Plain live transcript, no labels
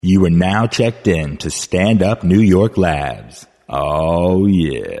You are now checked in to Stand Up New York Labs. Oh,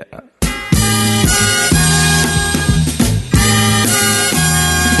 yeah.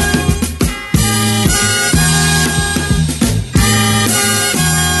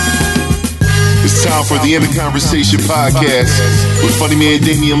 It's time for the End of Conversation podcast with funny man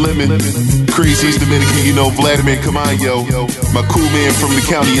Damian Lemon, craziest Dominican you know, Vladimir Camayo, my cool man from the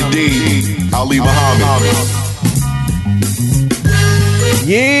county of Dade, Ali Muhammad.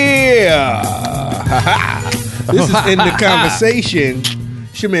 Yeah! This is In the Conversation.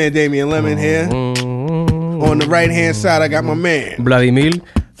 It's your man Damian Lemon here. On the right hand side, I got my man. Vladimir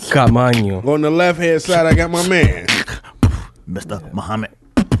Camayo. On the left hand side, I got my man. Mr. Muhammad.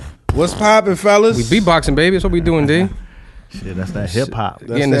 What's poppin', fellas? We beatboxing, baby. That's what we doing, D. Shit, that's that hip hop.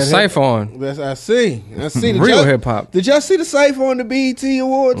 Getting the cipher on. That's I see. Real hip hop. Did y'all see the cipher on the BET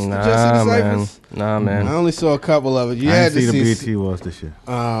Awards? Did y'all see the ciphers? Nah, man. I only saw a couple of it. You I had didn't to see see the BT Awards this year.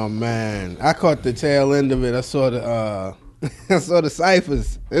 Oh man, I caught the tail end of it. I saw the I saw the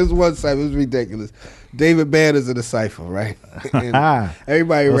ciphers. There's one cipher. It was ridiculous. David Banner's in the cipher, right? And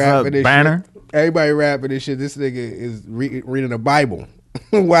everybody What's rapping up, this Banner? shit. Everybody rapping this shit. This nigga is reading the Bible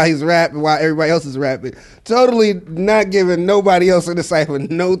while he's rapping, while everybody else is rapping. Totally not giving nobody else in the cipher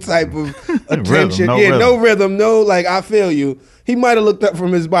no type of attention. No rhythm. No, like, I feel you. He might have looked up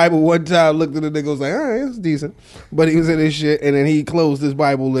from his Bible one time, looked at the nigga, was like, all right, it's decent. But he was in his shit, and then he closed his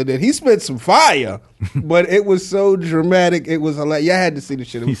Bible and then he spit some fire. But it was so dramatic. It was hilarious. Yeah, I had to see the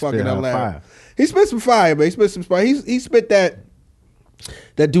shit. It was fucking hilarious. He spit some fire, but he spit some fire. He spit that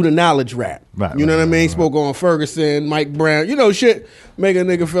do the knowledge rap. Right, you know what I mean? He right. spoke on Ferguson, Mike Brown, shit. Make a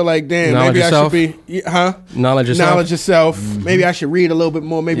nigga feel like, damn, Knowledge maybe yourself? I should be, Knowledge yourself. Knowledge yourself. Maybe I should read a little bit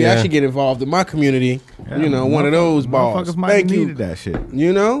more. Maybe I Yeah. should get involved in my community. One of those balls. Motherfuckers might have needed that shit.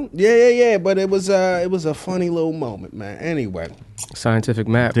 Yeah. But it was a funny little moment, man. Anyway, Scientific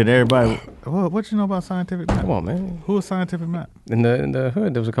map. Did everybody? What you know about Scientific Map? Come on, man. Who is Scientific Map? In the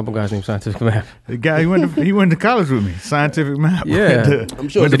hood, there was a couple guys named Scientific Map. The guy he went to college with me. Scientific Map. Yeah. I'm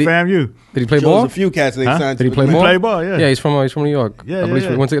sure Went to did he- FAMU. Did he play there ball? was a few cats named Huh? Scientific. Did he play He ball? played ball, yeah. Yeah, he's from New York. Yeah, I believe yeah.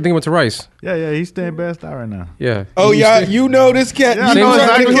 I think he went to Rice. Yeah, he's staying best out right now. Yeah. Oh, yeah, you know this cat. Yeah, I you know know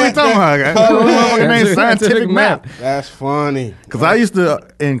exactly the what cat you're talking that- about. Oh, Motherfucker named Scientific Scientific Map. Map. That's funny. Because I used to,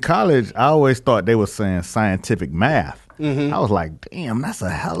 in college, I always thought they were saying scientific math. I was like, damn, that's a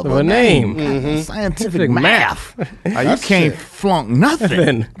hell of a name. Scientific Scientific math. Like, you That's can't it. flunk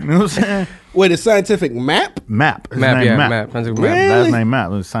nothing. You know what I'm saying? Wait, a scientific map? Map. His Map, name yeah, Map. Map. Scientific Really? Map. Last name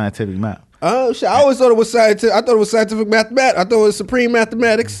Map. It was Scientific Map. Oh shit! I always thought it was scientific. I thought it was scientific mathematics. I thought it was supreme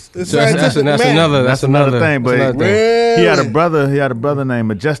mathematics. It's That's scientific another. math. That's another thing. But that's another thing. he had a Really? brother. He had a brother named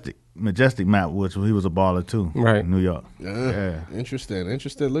Majestic Map, which he was a baller too. Right. in New York. Yeah. Interesting.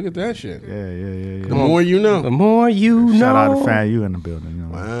 Look at that shit. Yeah. The more you know. The more you Shout out know. to FAMU in the building. You know.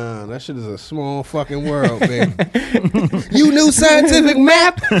 Wow, that shit is a small fucking world, baby. You knew scientific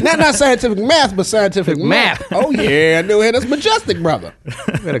map? Not scientific math, but scientific map. Oh yeah, I knew it. That's Majestic, brother.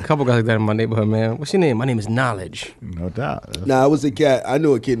 We had a couple guys like that in my neighborhood, man. What's your name? My name is Knowledge. No doubt. Nah, I was a cat. I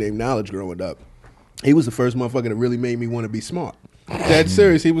knew a kid named Knowledge growing up. He was the first motherfucker that really made me want to be smart. Dead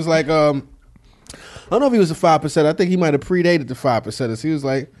serious. He was like, I don't know if he was a 5%. I think he might have predated the 5%ers. He was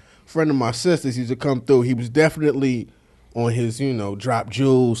like a friend of my sister's. He used to come through. He was definitely on his, drop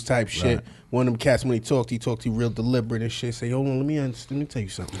jewels type shit. Right. One of them cats, when he talked real deliberate and shit. Say, hold on, let me tell you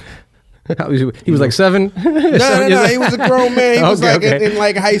something. He was like 7. No. He was a grown man. He was Okay. in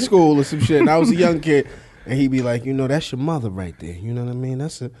like high school or some shit. And I was a young kid. And he'd be like, that's your mother right there. You know what I mean?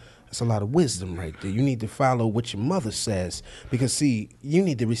 That's a lot of wisdom right there. You need to follow what your mother says. Because, see, you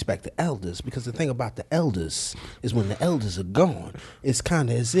need to respect the elders. Because the thing about the elders is when the elders are gone, it's kind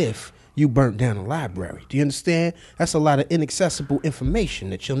of as if you burnt down a library. Do you understand? That's a lot of inaccessible information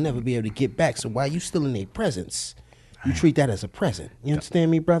that you'll never be able to get back. So while you still in their presence, you treat that as a present. You understand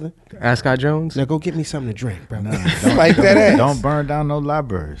me, brother? Ascot Jones. Now go get me something to drink, brother. Don't- Like that ass. Don't burn down no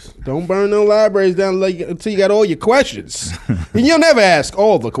libraries. Don't burn no libraries down until you got all your questions. And you'll never ask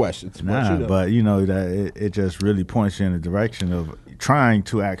all the questions. Nah, but that it just really points you in the direction of trying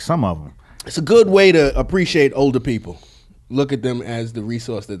to ask some of them. it's a good way to appreciate older people. Look at them as the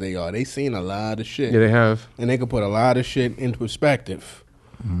resource that they are. They seen a lot of shit. Yeah, they have. And they can put a lot of shit into perspective.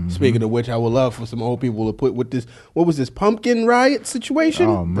 Speaking of which, I would love for some old people to put with this. What was this pumpkin riot situation?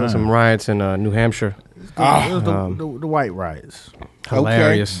 Oh There man, was some riots in New Hampshire. it was the white riots.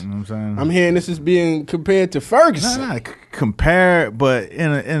 Hilarious. You know what I'm saying? I'm hearing this is being compared to Ferguson. not compare, but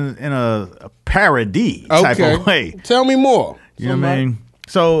in a parody type of way. Tell me more. You know what I mean?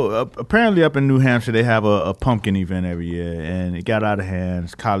 So apparently up in New Hampshire they have a pumpkin event every year, and it got out of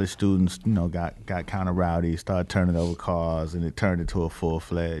hand. College students, got kind of rowdy, started turning over cars, and it turned into a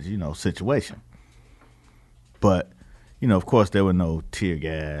full-fledged, situation. But, of course there were no tear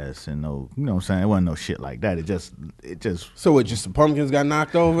gas and no, what I'm saying, there wasn't no shit like that. It just. So what? Just the pumpkins got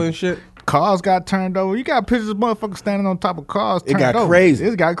knocked over and shit. Cars got turned over. You got pictures of motherfuckers standing on top of cars. It got over. crazy.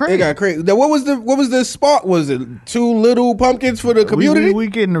 It got crazy. It got crazy. Now, what was the spot? Was it 2 little pumpkins for the community? We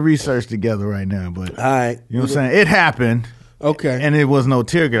getting the research together right now, but all right. You know what I'm saying? It happened. Okay. And it was no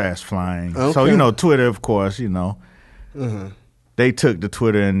tear gas flying. Okay. So, Twitter, of course, they took to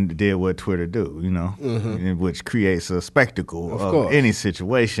Twitter and did what Twitter do, which creates a spectacle of any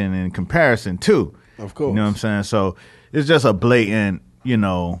situation in comparison to. Of course. You know what I'm saying? So it's just a blatant, it's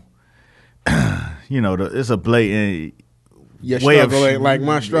a blatant Your way struggle ain't like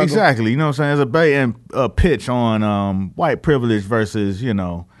my struggle. Exactly. You know what I'm saying? It's a blatant pitch on white privilege versus,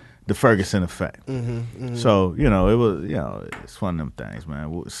 the Ferguson effect. So, it was, it's one of them things, man.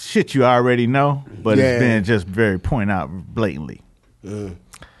 Well, shit you already know, but it's been just very point out blatantly. I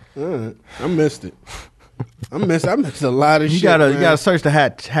missed it. I missed a lot of shit. You gotta search the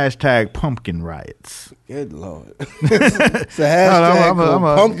hashtag pumpkin riots. Good Lord. It's a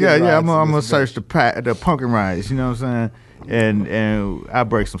hashtag pumpkin riots. I'm gonna search the pumpkin riots, you know what I'm saying? And I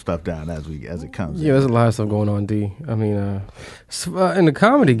break some stuff down as it comes. Yeah, there's a lot of stuff going on, D. I mean, in the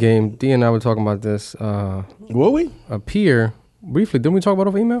comedy game, D and I were talking about this. Were we? A peer, briefly, didn't we talk about it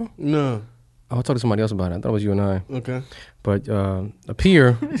over email? No. I'll talk to somebody else about it. I thought it was you and I. Okay. But a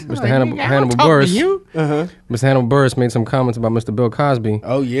peer, Mr. Hannibal Buress, Mr. Hannibal Buress made some comments about Mr. Bill Cosby.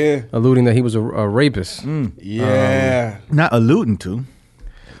 Oh, yeah. Alluding that he was a rapist. Yeah. Not alluding to.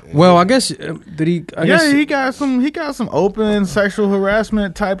 Well, I guess did he? I guess he got some open sexual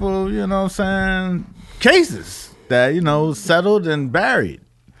harassment type of, cases that settled and buried.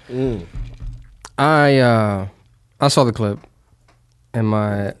 I saw the clip, and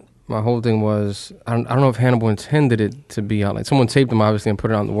my whole thing was I don't know if Hannibal intended it to be out. Like someone taped him obviously and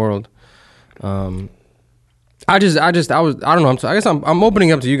put it out in the world. I don't know. I guess I'm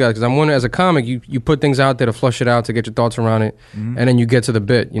opening up to you guys because I'm wondering, as a comic, you put things out there to flush it out to get your thoughts around it, and then you get to the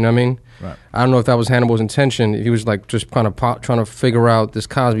bit. You know what I mean? Right. I don't know if that was Hannibal's intention. If he was like just kind of trying to figure out this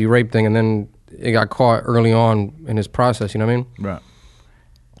Cosby rape thing, and then it got caught early on in his process. You know what I mean? Right.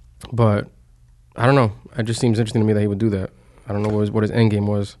 But I don't know. It just seems interesting to me that he would do that. I don't know what his end game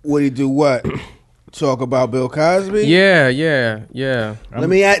was. Would he do what? Talk about Bill Cosby? Yeah. Let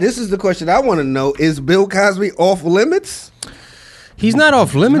me ask. This is the question I want to know: is Bill Cosby off limits? He's not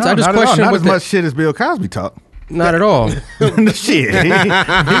off limits. No, I just not question not what as much shit as Bill Cosby talk. Not at all. Shit, he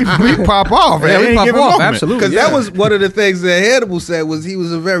pop off. Yeah, we pop off. Absolutely. Because that was one of the things that Hannibal said was he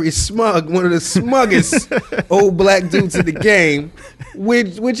was a very one of the smuggest old black dudes in the game,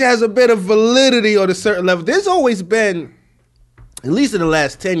 which has a bit of validity on a certain level. There's always been, at least in the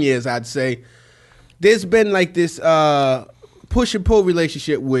last 10 years, I'd say, there's been like this push and pull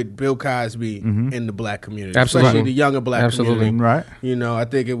relationship with Bill Cosby in the black community. Absolutely. Especially the younger black community. Right. I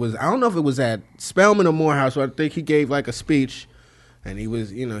think it was, I don't know if it was at Spelman or Morehouse, but I think he gave like a speech and he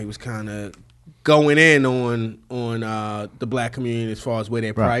was kind of going in on the black community as far as where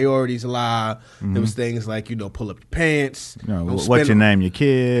their priorities lie. There was things like, pull up your pants. What you name your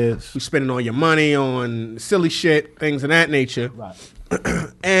kids. We spending all your money on silly shit, things of that nature. Right.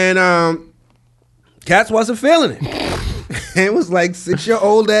 And cats wasn't feeling it. It was like, sit your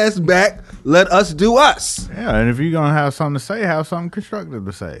old ass back, let us do us. Yeah, and if you're going to have something to say, have something constructive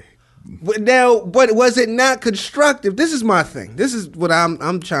to say. But was it not constructive? This is my thing. This is what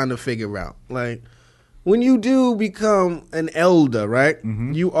I'm trying to figure out. Like, when you do become an elder, right?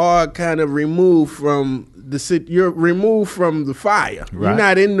 You are kind of removed from you're removed from the fire. Right. You're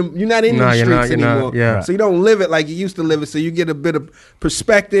not in the streets anymore. Yeah. So you don't live it like you used to live it. So you get a bit of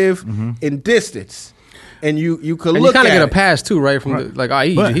perspective and distance. And you could look at it. You kind of get a pass too, right? From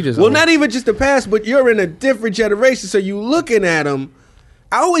he just not even just a pass, but you're in a different generation. So you looking at him.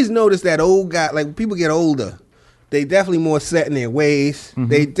 I always notice that old guy, like people get older, they definitely more set in their ways.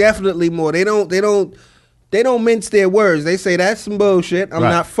 They definitely more. They don't mince their words. They say that's some bullshit. I'm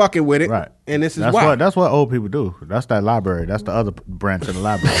not fucking with it. Right. And this is why. That's what old people do. That's that library. That's the other branch of the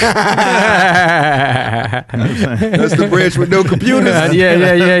library. That's the branch with no computers. Yeah.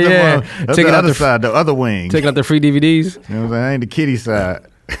 That's taking the out other side, the other wing. Taking out the free DVDs. You know what I'm saying? Ain't the kiddie side.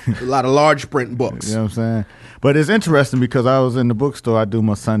 A lot of large print books. You know what I'm saying? But it's interesting because I was in the bookstore. I do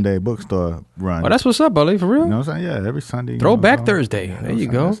my Sunday bookstore run. Oh, that's what's up, buddy. For real? You know what I'm saying? Yeah, every Sunday. Throwback Thursday. There you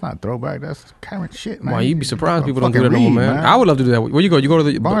go. That's not throwback. That's current shit, man. Why, you'd be surprised people don't do that no more, man. I would love to do that. Where you go? You go to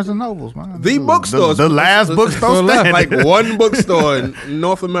the Barnes and Nobles, man. The bookstores. The last bookstore left. Like one bookstore in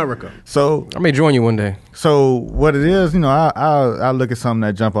North America. So I may join you one day. So what it is, I look at something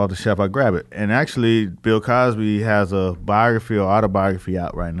that jump off the shelf, I grab it. And actually, Bill Cosby has a biography or autobiography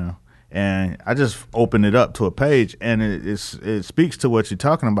out right now. And I just opened it up to a page, and it speaks to what you're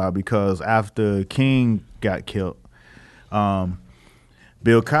talking about, because after King got killed,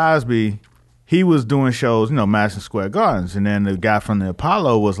 Bill Cosby, he was doing shows, Madison Square Gardens, and then the guy from the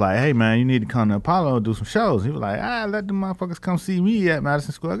Apollo was like, "Hey man, you need to come to Apollo and do some shows." He was like, "Let the motherfuckers come see me at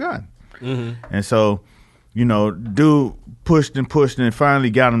Madison Square Garden." Mm-hmm. And so, dude pushed and finally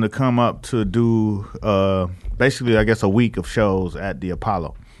got him to come up to do basically, I guess, a week of shows at the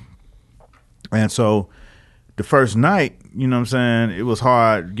Apollo. And so the first night, it was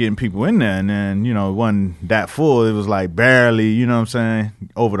hard getting people in there. And then, it wasn't that full. It was like barely,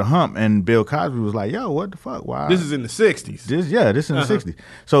 over the hump. And Bill Cosby was like, "Yo, what the fuck? Why?" This is in the 60s. This is in the 60s.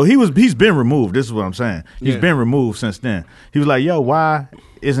 So he's been removed. This is what I'm saying. He's been removed since then. He was like, "Yo, why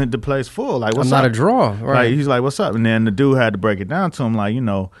isn't the place full? Like, what's up?" I'm not a draw. Right. Like, he's like, "What's up?" And then the dude had to break it down to him, like,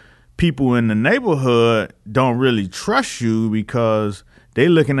 people in the neighborhood don't really trust you because they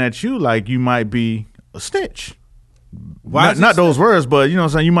looking at you like you might be a snitch. Not those words, but you know what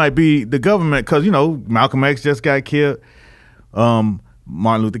I'm saying, you might be the government, because Malcolm X just got killed.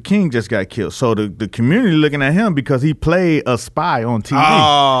 Martin Luther King just got killed. So the community looking at him because he played a spy on TV.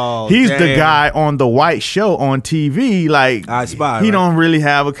 Oh, he's the guy on the white show on TV. Like, I spy. He don't really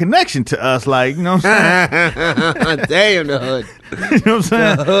have a connection to us. Like, you know what I'm saying? Damn, the hood. You know what I'm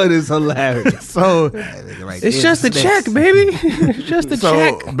saying? The hood is hilarious. So it's just a check, baby. It's just a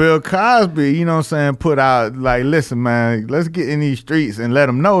check. So Bill Cosby, put out like, "Listen, man, let's get in these streets and let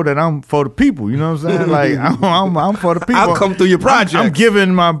them know that I'm for the people." You know what I'm saying? Like, I'm for the people. I'll come through your project. I'm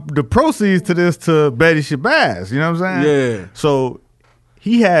giving the proceeds to this to Betty Shabazz. You know what I'm saying? Yeah. So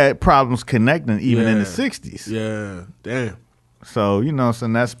he had problems connecting even in the 60s. Yeah. Damn. So, so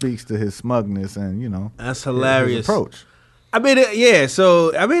that speaks to his smugness and, that's hilarious. His approach. I mean,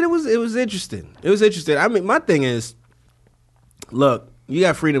 So, I mean, it was interesting. It was interesting. I mean, my thing is, look, you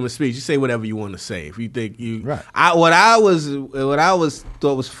got freedom of speech. You say whatever you want to say. If you think you, right. What I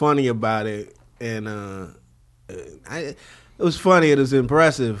thought was funny about it, and it was funny. It was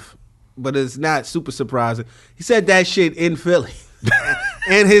impressive, but it's not super surprising. He said that shit in Philly.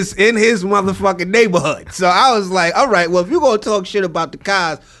 in his motherfucking neighborhood. So I was like, all right, well, if you're gonna talk shit about the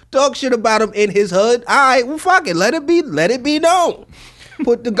Cos, talk shit about him in his hood. All right, well, fuck it, let it be known.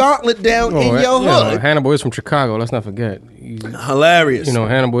 Put the gauntlet down in your hood. Hannibal is from Chicago. Let's not forget. Hilarious.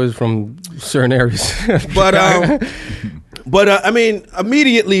 Hannibal is from certain areas. But I mean,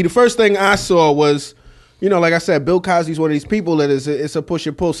 immediately the first thing I saw was, like I said, Bill Cosby's one of these people that it's a push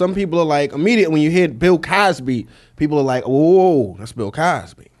and pull. Some people are like, immediately when you hear Bill Cosby, people are like, "Oh, that's Bill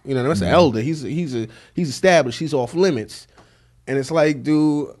Cosby." That's an elder. He's established. He's off limits. And it's like,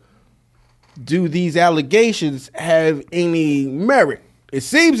 do these allegations have any merit? It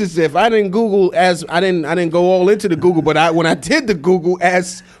seems as if I didn't Google I didn't go all into the Google, but when I did the Google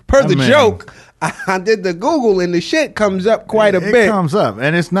as per the joke, I did the Google and the shit comes up quite a bit. It comes up,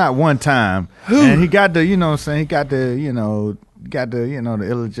 and it's not one time. And he got the, he got the, the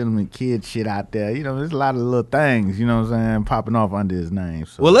illegitimate kid shit out there. There's a lot of little things, popping off under his name.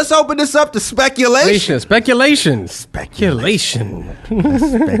 So. Well, let's open this up to speculation. Speculation.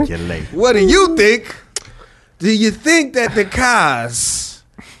 What do you think? Do you think that the Cos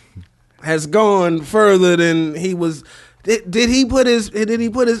has gone further than he was? Did he put his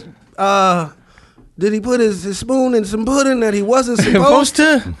spoon in some pudding that he wasn't supposed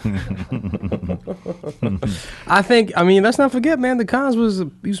to? I think. I mean, let's not forget, man. The Cos was at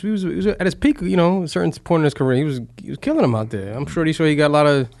his peak. A certain point in his career, he was killing him out there. I'm sure he got a lot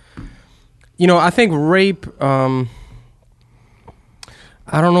of. I think rape. I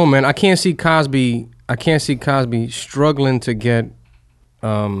don't know, man. I can't see Cosby struggling to get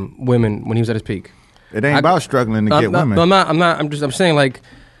women when he was at his peak. It ain't about struggling to get women. No, I'm not. I'm saying, like,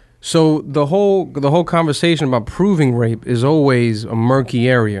 so the whole conversation about proving rape is always a murky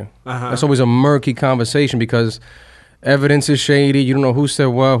area. That's always a murky conversation because evidence is shady. You don't know who said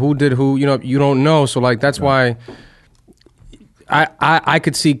what, who did who. You don't know. So like that's why I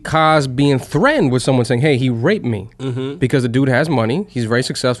could see Cos being threatened with someone saying, "Hey, he raped me," because the dude has money. He's very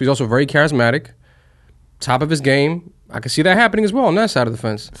successful. He's also very charismatic. Top of his game. I can see that happening as well on that side of the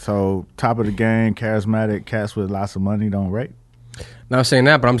fence. So top of the game, charismatic cats with lots of money don't rape? Not saying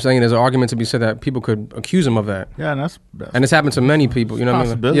that, but I'm saying there's an argument to be said that people could accuse him of that. Yeah, and and it's happened to many people. You know what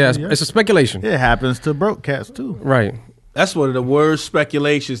I mean? Yeah, it's a speculation. It happens to broke cats too. Right. That's one of the worst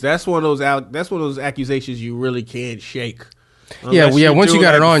speculations. That's one of those accusations you really can't shake. Once you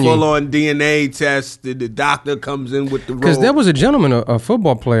got it on you, full on DNA test, the doctor comes in with the because there was a gentleman, a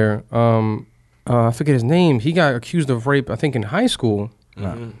football player. I forget his name. He got accused of rape, I think, in high school,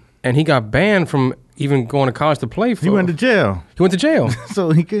 and he got banned from even going to college to play. He went to jail. He went to jail,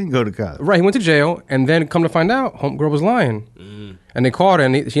 so he couldn't go to college. Right, he went to jail, and then come to find out, homegirl was lying, and they caught her,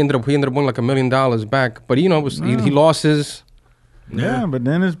 and he ended up winning like $1 million back. But he lost his. Yeah, but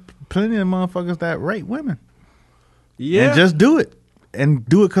then there's plenty of motherfuckers that rape women. Yeah, and just do it, and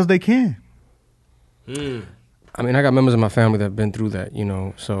do it because they can. I mean, I got members of my family that have been through that,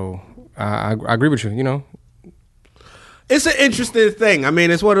 so I agree with you, It's an interesting thing. I mean,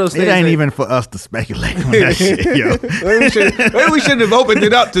 it's one of those things. It ain't even for us to speculate on that shit, yo. Maybe we shouldn't have opened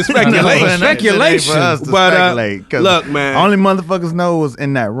it up to speculation. Speculation. But look, man. Only motherfuckers know was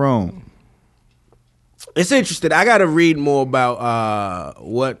in that room. It's interesting. I got to read more about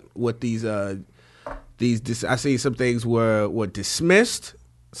what these I see some things were dismissed.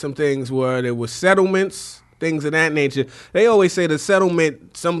 Some things were there were settlements, things of that nature. They always say the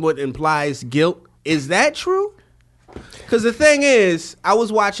settlement somewhat implies guilt. Is that true? Because the thing is, I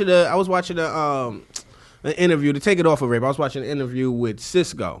was watching an interview to take it off of rape. I was watching an interview with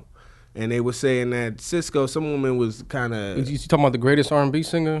Cisco, and they were saying that Cisco, some woman was kind of. You talking about the greatest R&B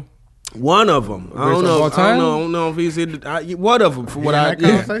singer? One of them. I don't know if he's in. One of them. From what I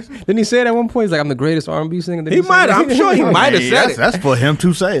didn't he say it at one point? He's like, I'm the greatest R&B singer. He might. I'm sure he might have said it. That's for him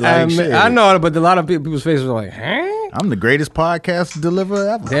to say. Like, I know, but a lot of people's faces are like, huh? I'm the greatest podcast deliverer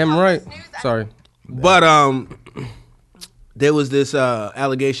ever. Damn right. Sorry. But there was this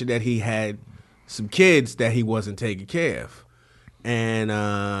allegation that he had some kids that he wasn't taking care of. And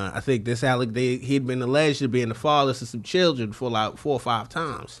I think he'd been alleged of being the father to some children for like 4 or 5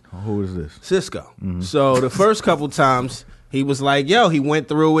 times. Who is this? Cisco. Mm-hmm. So the first couple times, he was like, he went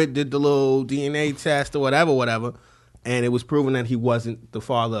through it, did the little DNA test or whatever, and it was proven that he wasn't the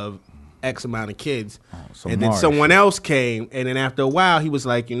father of X amount of kids. And then someone else came, and then after a while, he was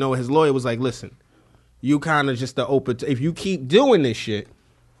like, his lawyer was like, listen, you kind of just if you keep doing this shit,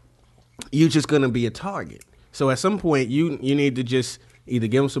 you're just going to be a target. So at some point, you need to just either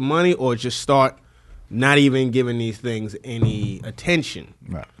give them some money or just start not even giving these things any attention.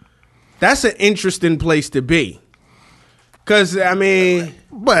 Right. That's an interesting place to be. Because, I mean...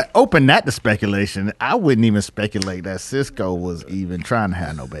 But open that to speculation. I wouldn't even speculate that Cisco was even trying to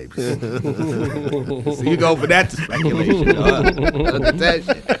have no babies. So you go for that to speculation. Look at that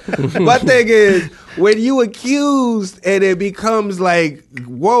shit. My thing is, when you accused and it becomes like,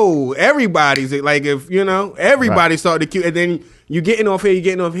 whoa, everybody's like, if, everybody started accusing, and then you're getting off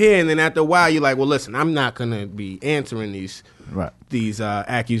here, and then after a while, you're like, well, listen, I'm not going to be answering these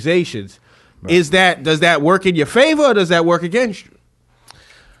accusations. Right. Does that work in your favor or does that work against you?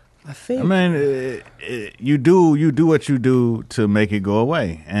 I mean, you do what you do to make it go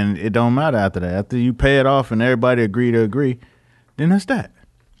away, and it don't matter after that. After you pay it off and everybody agree to agree, then that's that.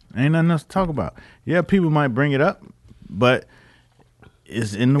 Ain't nothing else to talk about. Yeah, people might bring it up, but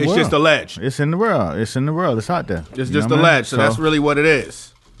it's in the world. It's just alleged. It's in the world. It's in the world. It's out there. It's just alleged. So that's really what it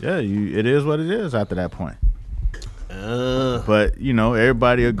is. Yeah, it is what it is after that point. But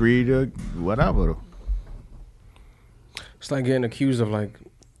everybody agreed to whatever. It's like getting accused of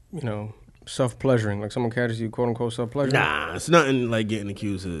self-pleasuring. Like someone catches you, quote unquote, self-pleasuring. Nah, it's nothing like getting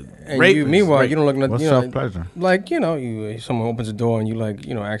accused of rape. Meanwhile, you don't look nothing. What's self-pleasuring? Like someone opens a door and you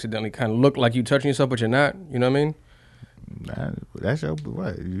accidentally kind of look like you touching yourself, but you're not. You know what I mean? That's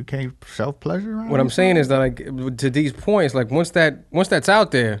what you can't self-pleasure. What I'm saying is that like to these points, like once that's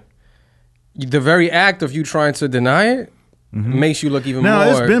out there. The very act of you trying to deny it makes you look even more. Now,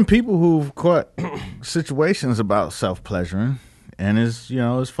 there's been people who've caught situations about self-pleasuring, and it's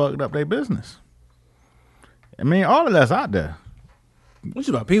fucked up their business. I mean, all of that's out there. What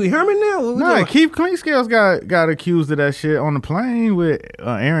you about, Pee Wee Herman now? Nah, Keith Cleanscales got accused of that shit on the plane with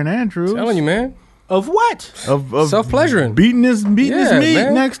Aaron Andrews. I'm telling you, man. Of what? Of self-pleasuring. Beating his meat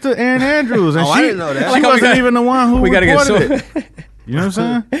man. Next to Aaron Andrews. And I didn't know that. She wasn't even the one who reported it. You know what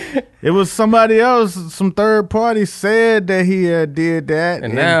I'm saying? It was somebody else, some third party said that he did that.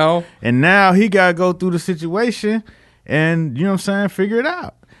 And now he got to go through the situation and, you know what I'm saying, figure it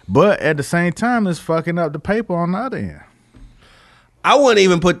out. But at the same time, it's fucking up the paper on the other end. I wouldn't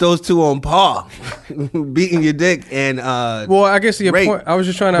even put those two on par. Beating your dick and well, I guess the point. I was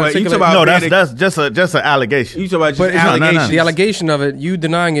just trying to articulate. No, that's just an allegation. You talk about just allegations. No. The allegation of it, you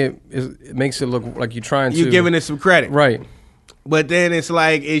denying it, it makes it look like you're trying to. You're giving it some credit. Right. But then it's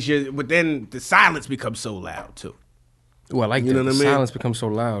like but then the silence becomes so loud too. Well, I like You that. know what The I mean? silence becomes so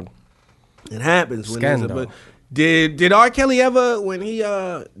loud. It happens when there's Scandal. but did R. Kelly ever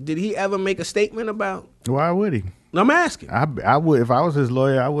did he ever make a statement about? Why would he? I'm asking. I would if I was his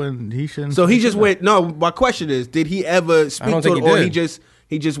lawyer. I wouldn't. He shouldn't. So he just went. No, my question is, did he ever speak don't to think it, he or did.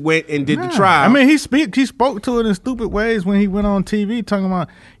 he just went and did the Nah. trial? I mean, he spoke to it in stupid ways when he went on TV talking about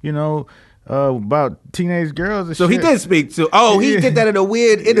about teenage girls. And so shit. he did speak to. Oh, he Yeah. did that in a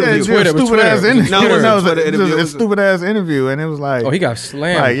weird interview. Yeah, it's Twitter, a it was stupid ass Twitter. interview. No, it was No, a Twitter interview. it's a stupid ass interview, and it was like, Oh, he got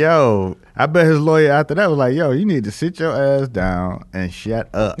slammed. like, yo, I bet his lawyer after that was like, yo, you need to sit your ass down and shut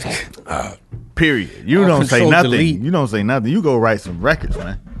up. Period. You All don't say control, nothing. delete. You don't say nothing. You go write some records,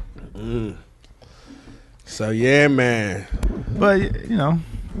 man. So yeah, man. But Yeah.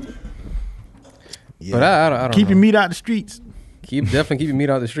 But I don't keep know. your meat out the streets. Definitely keep your meat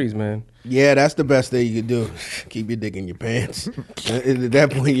out the streets, man. Yeah, that's the best thing you could do. Keep your dick in your pants. At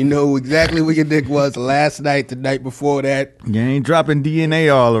that point, you know exactly where your dick was last night, the night before that. You ain't dropping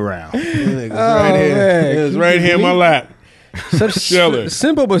DNA all around. It was Oh, right here. man. It was right here in my lap. Such Chilling.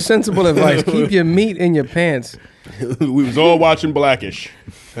 simple but sensible advice. Keep your meat in your pants. We was all watching Blackish.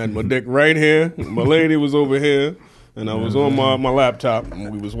 Had my dick right here. My lady was over here. And I was on my laptop, and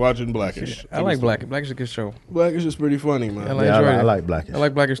we was watching Blackish. I like Blackish. Blackish is a good show. Blackish is pretty funny, man. I Yeah, enjoyed I it. like Blackish. I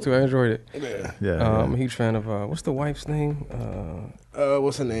like Blackish too. I enjoyed it. Yeah. I'm a huge fan of what's the wife's name?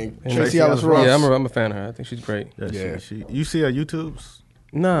 What's her name? And Tracy Ellis Ross. Yeah, I'm a fan of her. I think she's great. Yeah. You see her YouTubes?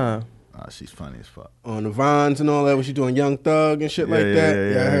 Nah, Oh, she's funny as fuck. On the Vines and all that, when she doing Young Thug and shit like that.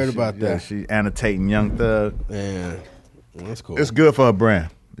 Yeah, I heard about Yeah, that. she annotating Young Thug. Yeah, that's cool. It's good for her brand.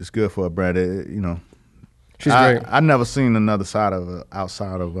 It's good for her brand. she's great. I never seen another side of her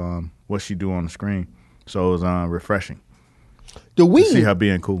outside of what she do on the screen. So it was refreshing Do to see we her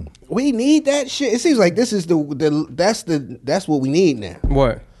being cool. we need that shit? It seems like this is that's what we need now.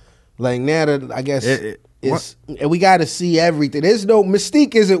 What? Like now that I guess What? and we got to see everything. There's no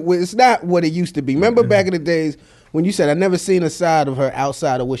Mystique. It's not what it used to be. Remember back in the days when you said I never seen a side of her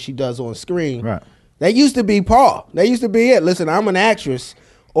outside of what she does on screen. Right. That used to be Paul. That used to be it. Listen, I'm an actress.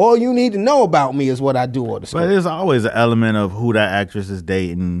 All you need to know about me is what I do on the screen. But there's always an element of who that actress is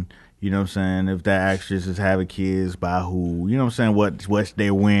dating. You know what I'm saying? If that actress is having kids, by who? You know what I'm saying? What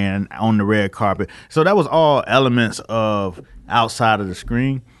they're wearing on the red carpet. So that was all elements of outside of the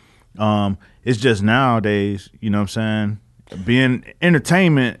screen. It's just nowadays, you know what I'm saying? Being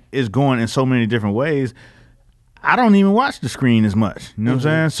entertainment is going in so many different ways. I don't even watch the screen as much. You know what I'm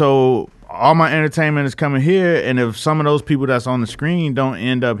saying? So all my entertainment is coming here, and if some of those people that's on the screen don't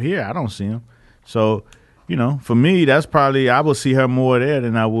end up here, I don't see them. So, for me, that's probably, I will see her more there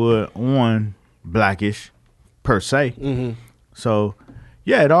than I would on Blackish per se. So,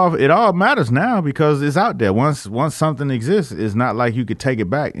 yeah, it all matters now because it's out there. Once something exists, it's not like you could take it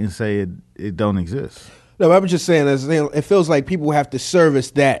back and say it don't exist. No, I was just saying, it feels like people have to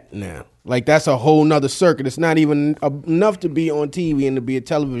service that now. Like that's a whole nother circuit. It's not even enough to be on TV and to be a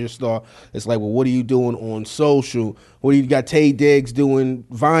television star. It's like, well, what are you doing on social? What do you got? Tay Diggs doing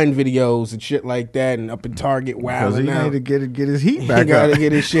Vine videos and shit like that, and up in Target. Wow, Because he need to get his heat back he gotta up.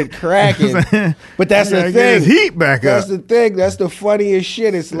 get his shit cracking. But that's He the gotta thing. get his heat back That's up. the thing. That's the funniest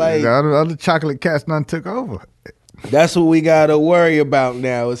shit. It's like The other chocolate cats done took over. that's what we gotta worry about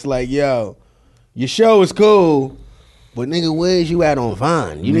now. It's like, yo, your show is cool, but nigga, where's you at on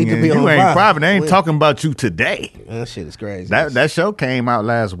Vine? You need to be you on ain't Vine. private. They ain't Where- talking about you today. That shit is crazy. That show came out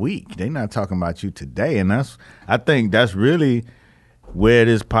last week. They not talking about you today, and I think that's really where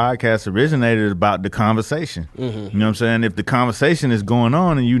this podcast originated, about the conversation. You know what I'm saying? If the conversation is going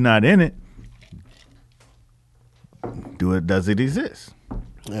on and you're not in it, does it exist?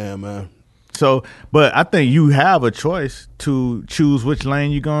 Yeah, man. So, but I think you have a choice to choose which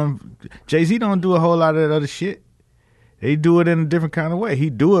lane you're going. Jay-Z don't do a whole lot of that other shit. They do it in a different kind of way.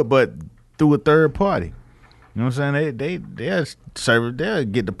 He do it, but through a third party. You know what I'm saying? They'll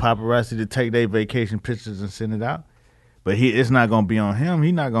get the paparazzi to take their vacation pictures and send it out. But it's not going to be on him.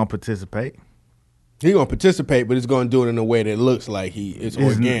 He's not going to participate. He gonna participate, but he's gonna do it in a way that looks like it's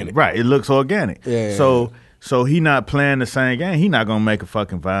organic. Right. It looks organic. Yeah. So he not playing the same game. He not going to make a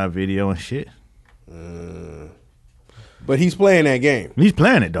fucking Vine video and shit. But he's playing that game. He's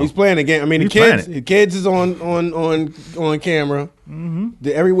playing it, though. He's playing the game. I mean, He's the kids is on camera. Mm-hmm.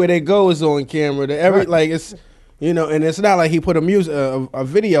 Everywhere they go is on camera. Like it's, and it's not like he put a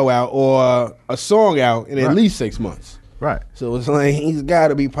video out or a song out in at least 6 months. Right. So it's like he's got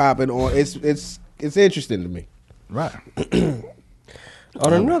to be popping on. It's interesting to me. Right.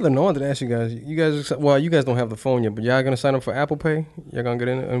 On another note, I wanted to ask you guys. You guys don't have the phone yet, but y'all gonna sign up for Apple Pay? Y'all gonna get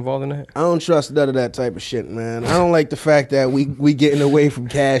involved in that? I don't trust none of that type of shit, man. I don't like the fact that we getting away from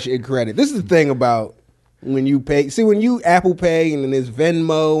cash and credit. This is the thing about when you pay. See, when you Apple Pay and then there's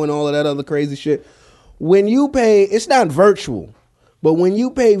Venmo and all of that other crazy shit. When you pay, it's not virtual, but when you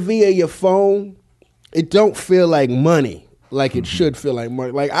pay via your phone, it don't feel like money like it should feel like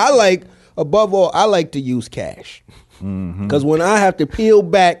money. Like above all, I like to use cash. Because when I have to peel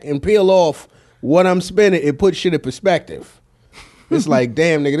back and peel off what I'm spending, it puts shit in perspective. It's like,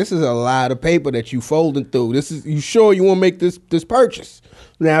 damn, nigga, this is a lot of paper that you folding through. You sure you want to make this purchase?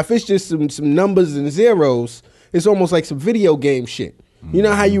 Now, if it's just some numbers and zeros, it's almost like some video game shit. You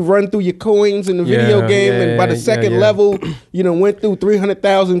know how you run through your coins in the video game, and by the second level, you know, went through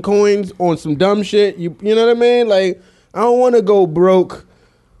 300,000 coins on some dumb shit. You know what I mean? Like, I don't want to go broke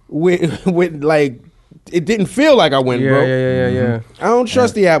with like. It didn't feel like I went broke. Yeah. I don't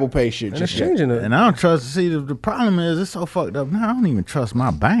trust the Apple Pay shit. And it's changing it. And I don't trust. See, the problem is it's so fucked up now. I don't even trust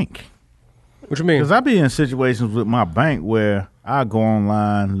my bank. What you mean? Because I be in situations with my bank where I go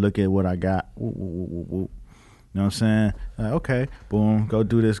online, look at what I got. You know what I'm saying? Like, okay, boom, go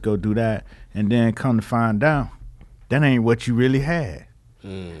do this, go do that, and then come to find out that ain't what you really had. You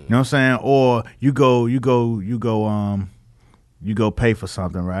know what I'm saying? Or you go pay for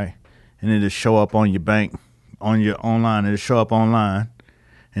something, right? And it'll show up on your bank, on your online. It'll show up online,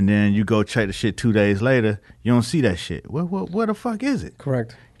 and then you go check the shit 2 days later. You don't see that shit. Where the fuck is it?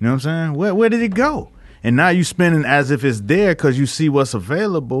 Correct. You know what I'm saying? Where did it go? And now you spending as if it's there because you see what's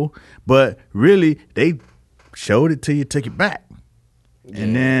available, but really they showed it to you, took it back,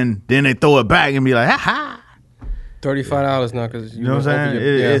 and then they throw it back and be like, ha ha. $35 now because you know what I'm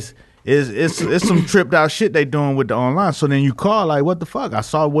saying? It's some tripped out shit they doing with the online. So then you call like, what the fuck? I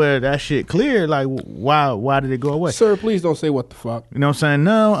saw where that shit cleared. Like, why did it go away? Sir, please don't say what the fuck. You know what I'm saying?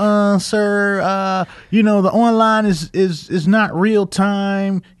 No, sir. You know, the online is not real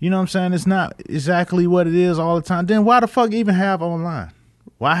time. You know what I'm saying? It's not exactly what it is all the time. Then why the fuck even have online?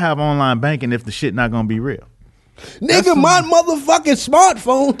 Why have online banking if the shit not gonna be real? Nigga, my motherfucking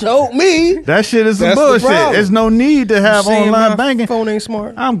smartphone told me that shit is some bullshit. There's no need to have online banking. Phone ain't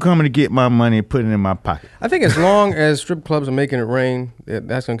smart. I'm coming to get my money and put it in my pocket. I think as long as strip clubs are making it rain,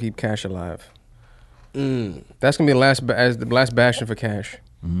 that's gonna keep cash alive. That's gonna be the last bastion for cash.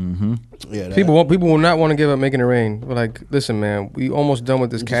 Mm-hmm. Yeah, people will not want to give up making it rain. We're like, listen, man, we almost done with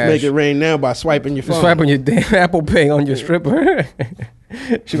this cash. Make it rain now by swiping your phone. Just swiping your damn Apple Pay on your stripper.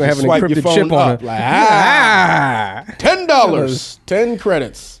 She gonna have an encrypted chip on her. Like, $10, 10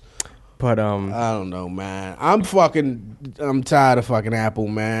 credits. But I don't know, man. I'm tired of fucking Apple,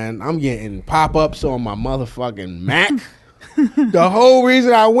 man. I'm getting pop-ups on my motherfucking Mac. The whole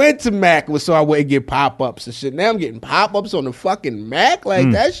reason I went to Mac was so I wouldn't get pop-ups and shit. Now I'm getting pop-ups on the fucking Mac. Like,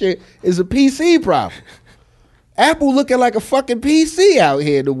 that shit is a PC problem. Apple looking like a fucking PC out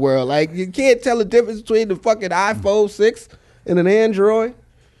here in the world. Like, you can't tell the difference between the fucking iPhone 6 and an Android.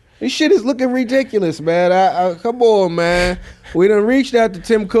 This shit is looking ridiculous, man. Come on, man. We done reached out to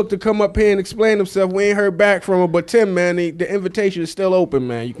Tim Cook to come up here and explain himself. We ain't heard back from him, but Tim, man, the invitation is still open,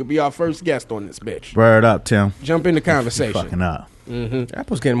 man. You could be our first guest on this bitch. Word up, Tim. Jump in the conversation. Fucking up. Mm-hmm.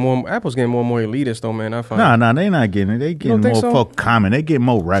 Apple's getting more and more elitist, though, man. I find. Nah, they not getting it. They getting more folk common. They getting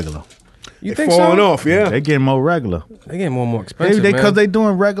more regular. You think falling so? off, yeah. They getting more regular. They getting more and more expensive, Because they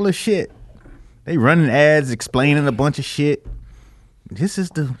doing regular shit. They running ads, explaining a bunch of shit. This is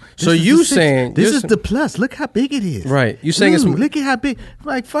the plus. Look how big it is. Right. You saying it's look at how big.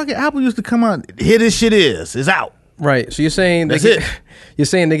 Like fucking Apple used to come out. Here this shit is. It's out. Right. So you're saying you're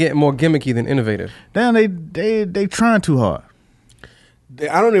saying they're getting more gimmicky than innovative. Damn, they trying too hard.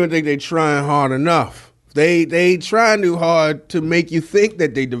 I don't even think they trying hard enough. They trying too hard to make you think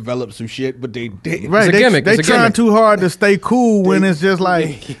that they developed some shit, but they didn't. Right, it's a gimmick. They trying too hard to stay cool when it's just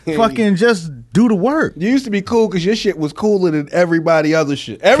like fucking just do the work. You used to be cool because your shit was cooler than everybody other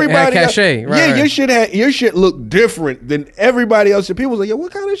shit. Everybody had cachet, right? Yeah, your shit looked different than everybody else. People was like, yo,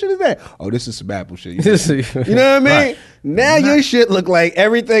 what kind of shit is that? Oh, this is some Apple shit. You know what I mean? Right. Now your shit look like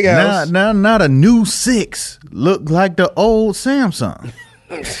everything else. Now, not a new 6 look like the old Samsung.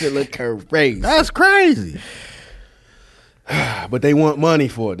 Shit look crazy. That's crazy. But they want money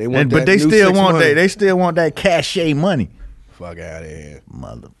for it. But they still want that cachet money. Fuck out of here,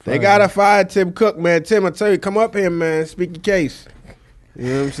 motherfucker. They gotta fire Tim Cook, man. Tim, I tell you, come up here, man. Speak your case. You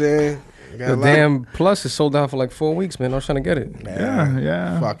know what I'm saying? The damn Plus is sold out for like 4 weeks, man. I was trying to get it.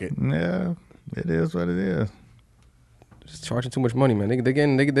 Yeah. Fuck it. Yeah, it is what it is. Just charging too much money, man. They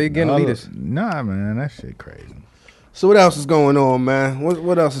getting elitist. Nah, man, that shit crazy. So what else is going on, man?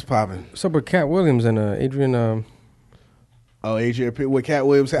 What else is popping? What's up with Cat Williams and Adrian Oh, Adrian Peterson. What Cat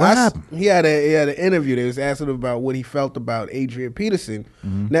Williams said. What happened? He had an interview. They was asking him about what he felt about Adrian Peterson.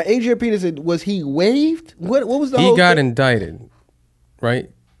 Now, Adrian Peterson, was he waived? What was the whole He got thing? indicted, right?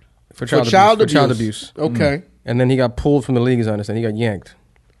 For For child child abuse. Okay. And then he got pulled from the league, as I understand. He got yanked.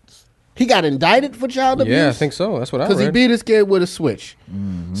 He got indicted for child abuse? Yeah, I think so. That's what I read. Because he beat his kid with a switch.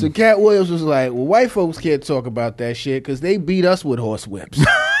 So Cat Williams was like, well, white folks can't talk about that shit because they beat us with horse whips.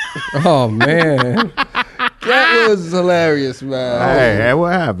 Oh, man. Cat Williams is hilarious, man. Hey,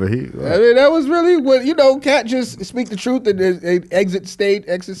 what happened? I mean, that was really what, Cat just speak the truth and exit stage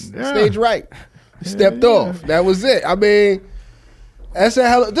right. Stepped off. That was it. I mean,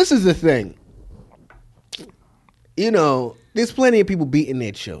 this is the thing. There's plenty of people beating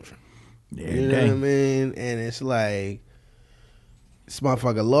their children. You know what I mean? And it's like, this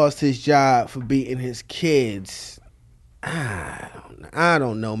motherfucker lost his job for beating his kids. I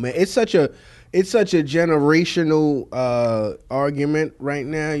don't know, man. It's such a generational argument right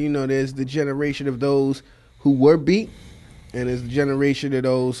now. There's the generation of those who were beat, and there's the generation of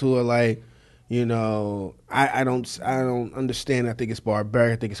those who are like, I don't understand. I think it's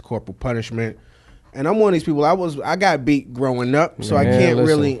barbaric. I think it's corporal punishment. And I'm one of these people. I got beat growing up, so I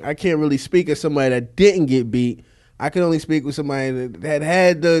can't really speak as somebody that didn't get beat. I can only speak with somebody that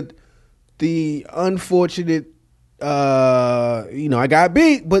had the unfortunate. I got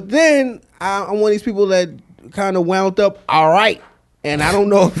beat, but then I'm one of these people that kind of wound up all right. And I don't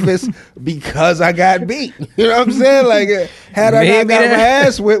know if it's because I got beat. You know what I'm saying? Like, had I not got my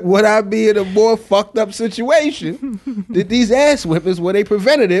ass whipped, would I be in a more fucked up situation? Did these ass whippers, were they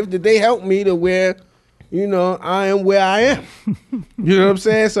preventative? Did they help me to where, I am where I am? You know what I'm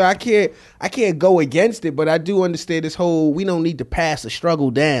saying? So I can't go against it, but I do understand this whole, we don't need to pass the struggle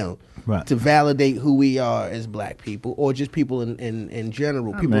down. Right. To validate who we are as black people, or just people in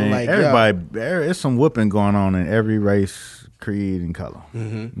general. People like everybody. There's some whooping going on in every race, creed, and color. You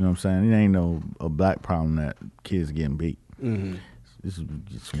know what I'm saying? It ain't a black problem that kids getting beat. It's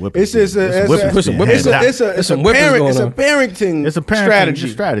whipping. It's a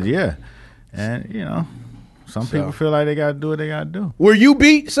parenting strategy. Yeah, and some people feel like they got to do what they got to do. Were you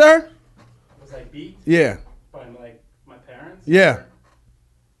beat, sir? Was I beat? Yeah. By my parents? Yeah.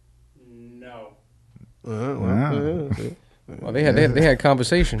 Well, they had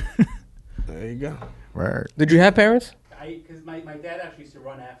conversation. There you go. Right. Did you have parents? Because my dad actually used to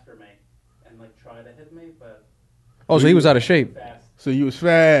run after me and try to hit me, but. Oh, so he was out of shape. Fast. So you was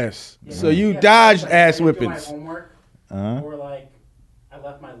fast. Yeah, so you dodged ass I whippings. Do my homework, or I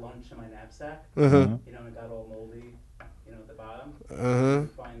left my lunch in my knapsack. Uh-huh. It got all moldy, at the bottom.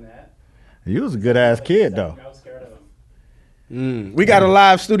 Find that. You was a good ass kid though. I was scared of him. We got a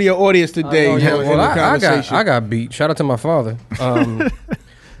live studio audience today. I got beat. Shout out to my father.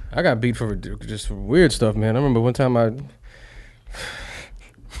 I got beat for just weird stuff, man. I remember one time going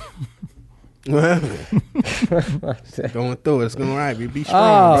through it. It's going right. Be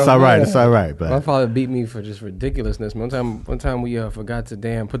strong. It's all right. It's all right. But my father beat me for just ridiculousness. One time we forgot to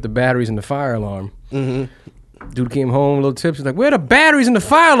put the batteries in the fire alarm. Dude came home, little tips. He's like, "Where are the batteries in the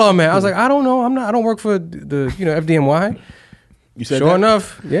fire alarm, man?" I was like, "I don't know. I don't work for the FDNY." You said sure that?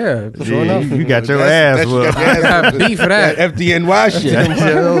 Enough, yeah. Sure enough, you got your ass whooped. I got beat for that. FDNY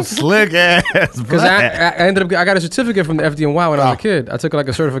shit. Slick ass. Because I ended up, I got a certificate from the FDNY when I was a kid. I took like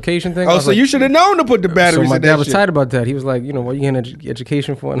a certification thing. Oh, so you should have known to put the batteries in that shit. So my dad was tight about that. He was like, what are you getting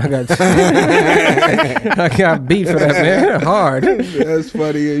education for? And I got I got beat for that, man. Hard. That's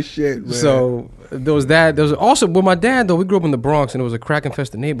funny as shit, man. So there was that. There was also, with my dad, though, we grew up in the Bronx, and it was a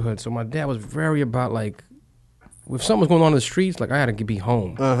crack-infested neighborhood. So my dad was very about, if something was going on in the streets, I had to be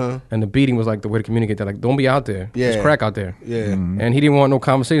home. And the beating was the way to communicate that. Don't be out there. Yeah. There's crack out there. Yeah. And he didn't want no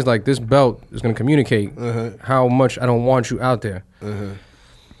conversations this belt is going to communicate how much I don't want you out there.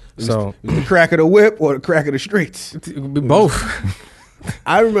 So the crack of the whip or the crack of the streets? Both.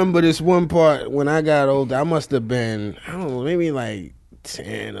 I remember this one part when I got older. I must have been, I don't know, maybe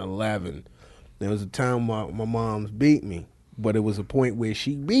 10, 11. There was a time my mom's beat me, but it was a point where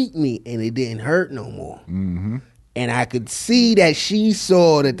she beat me and it didn't hurt no more. And I could see that she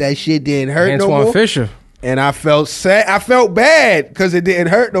saw that shit didn't hurt no more. Antoine Fisher. And I felt sad. I felt bad because it didn't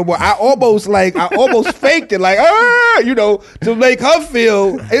hurt no more. I almost faked it, to make her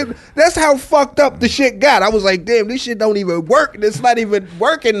feel. That's how fucked up the shit got. I was like, damn, this shit don't even work. It's not even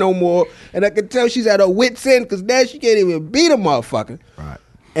working no more. And I could tell she's at her wit's end because now she can't even beat a motherfucker. Right.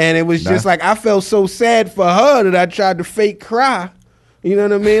 And it was just I felt so sad for her that I tried to fake cry. You know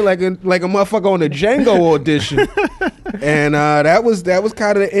what I mean? Like a motherfucker on a Django audition. And that was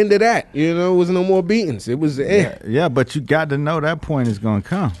kind of the end of that. It was no more beatings. It was yeah, but you got to know that point is gonna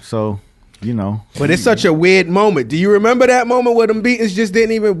come. So you know. But it's such a weird moment. Do you remember that moment where them beatings just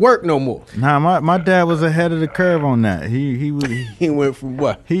didn't even work no more? Nah, my dad was ahead of the curve on that. He went from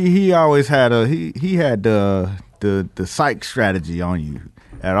what? He always had he had the psych strategy on you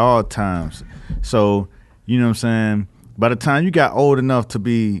at all times. So, you know what I'm saying? By the time you got old enough to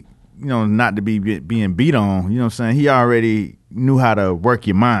be, you know, not to be being beat on, you know what I'm saying? He already knew how to work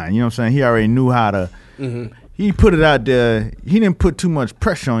your mind. You know what I'm saying? He already knew how to he put it out there. He didn't put too much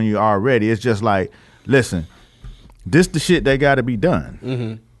pressure on you already. It's just like, listen, this the shit that got to be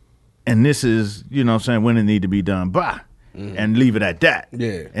done. And this is, you know what I'm saying, when it need to be done by. And leave it at that.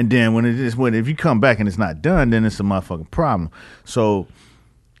 Yeah. And then if you come back and it's not done, then it's a motherfucking problem. So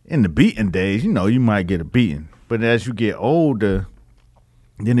in the beating days, you know, you might get a beating. But as you get older,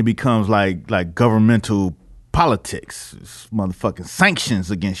 then it becomes like governmental politics. It's motherfucking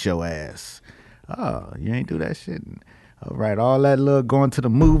sanctions against your ass. Oh, you ain't do that shit. All right, all that little going to the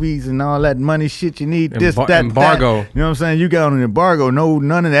movies and all that money shit you need, this, that, embargo. that. You know what I'm saying? You got an embargo. No,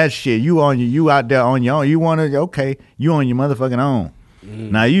 none of that shit. You out there on your own. You want to, okay, you on your motherfucking own.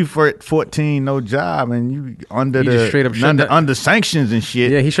 Now you 14, no job, and you under sanctions and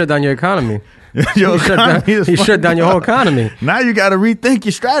shit. Yeah, he shut down your economy. Your he shut down your whole economy. Now you got to rethink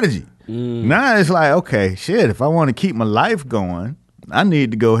your strategy. Now it's like, okay, shit, if I want to keep my life going, I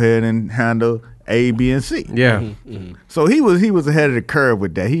need to go ahead and handle A, B, and C. Yeah. So he was ahead of the curve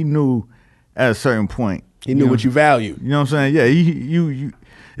with that. He knew at a certain point. He knew what you valued. You know what I'm saying? Yeah. You.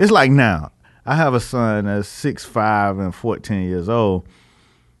 It's like now. I have a son that's 6'5" and 14 years old.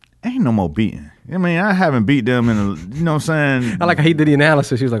 Ain't no more beating. I mean, I haven't beat them in you know what I'm saying? I like how he did the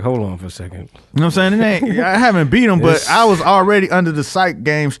analysis. He was like, hold on for a second. You know what I'm saying? I haven't beat them, but I was already under the psych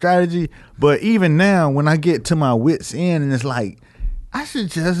game strategy. But even now, when I get to my wits' end and it's like, I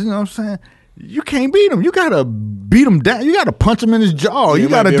should just, you know what I'm saying? You can't beat him. You gotta beat him down. You gotta punch him in his jaw. Yeah, you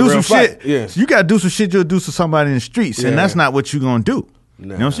gotta do some shit. Yes. You gotta do some shit you'll do to somebody in the streets, and that's not what you're gonna do. Nah. You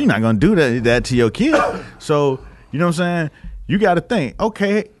know what I'm saying? You're not gonna do that to your kid. So you know what I'm saying? You gotta think,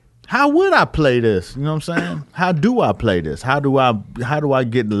 okay, how would I play this? You know what I'm saying? How do I play this? How do I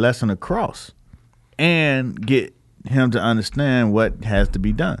get the lesson across and get him to understand what has to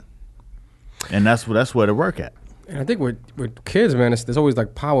be done? And that's where to work at. And I think with kids, man, there's always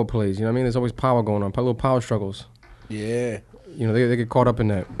like power plays. You know what I mean? There's always power going on, little power struggles. Yeah. You know, they get caught up in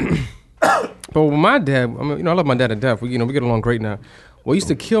that. But with my dad, I mean, you know, I love my dad to death. We get along great now. What used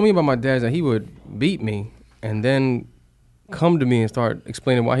to kill me about my dad is that he would beat me and then come to me and start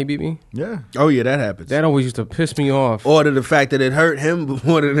explaining why he beat me. Yeah. Oh yeah, that happens. That always used to piss me off. Or the fact that it hurt him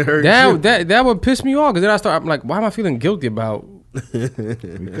more than it hurt you. That would piss me off because then I'm like, why am I feeling guilty about?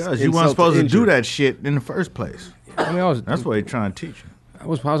 Because you weren't supposed to do that shit in the first place. I mean, that's what they're trying to teach you. How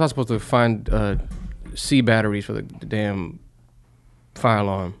was I supposed to find C batteries for the damn fire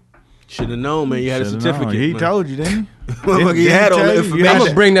alarm? Should have known, man. You had a certificate. He man. told you, didn't he? You had all the information. I'm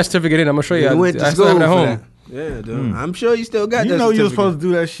gonna bring that certificate in. I'm gonna show you. You went to I school still have it at for home. that. Yeah, dude. I'm sure you still got that. You know you were certificate. supposed to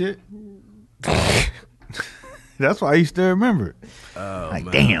do that shit. That's why you still remember it. Oh, like,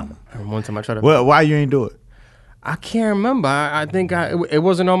 man. damn. One time I tried to. Well, why you ain't do it? I can't remember. I think it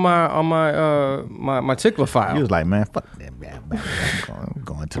wasn't on my tickler file. You was like, man, fuck that, man. I'm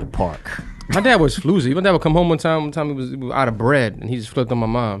going to the park. My dad was floozy. My dad would come home one time he was out of bread, and he just flipped on my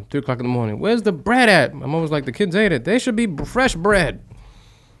mom. 3 o'clock in the morning. Where's the bread at? My mom was like, the kids ate it. They should be fresh bread.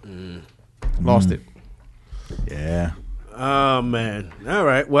 Lost it. Yeah. Oh man. All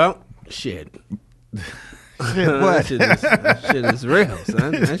right. Well, shit. Shit, what? that shit is real,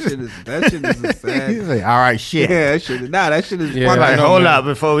 son. That shit is a sad. He's like, all right, shit. Yeah, that shit is. Nah, that shit is. Yeah, fucking Like, know, hold man. up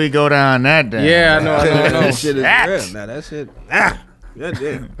before we go down that. Yeah, I know. that shit is real. Nah, that shit. God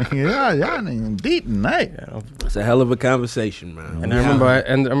damn. Yeah, y'all ain't deep tonight. It's a hell of a conversation, man. And I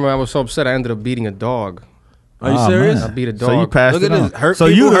remember I was so upset I ended up beating a dog. Are you serious? Man. I beat a So you dog. passed Look it at on. this. Hurt so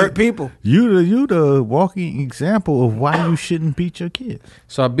people you hurt people. You the walking example of why you shouldn't beat your kids.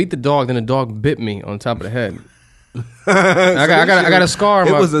 So I beat the dog, then the dog bit me on top of the head. I got a scar.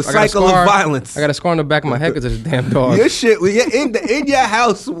 It was a cycle of violence. I got a scar on the back of my head because of this damn dog. Your shit in your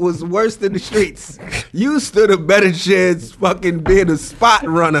house was worse than the streets. You stood a better chance fucking being a spot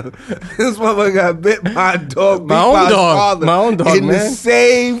runner. This motherfucker got bit by a dog. My own dog. My own dog, in man. the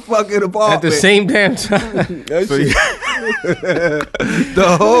same fucking apartment. At the same damn time. That shit.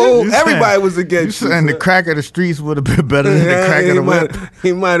 The whole everybody was You against you. saying the crack of the streets would have been better than the crack of the whip?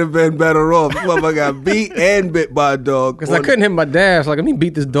 He might have been better off. This motherfucker got beat and bit by by a dog. Because I couldn't hit my dad. So like, let me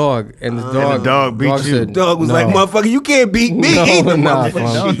beat this dog. And the dog beat you. said, Dog was no. like, motherfucker, you can't beat me either,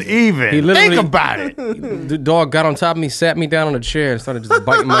 motherfucker. Don't even He literally- think about it. The dog got on top of me, sat me down on a chair, and started just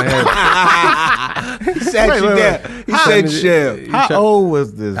biting my head. He sat you down. He said, chill. How old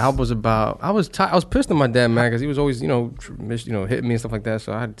was this? I was pissed at my dad, man, because he was always, hitting me and stuff like that.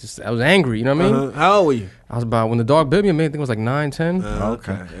 So I was angry. You know what I mean? How old were you? I was about when the dog bit me. I think it was like 9, 10.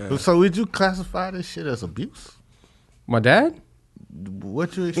 Okay. So would you classify this shit as abuse? My dad?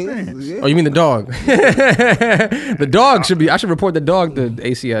 What you experienced? Oh, you mean the dog? The dog should be. I should report the dog to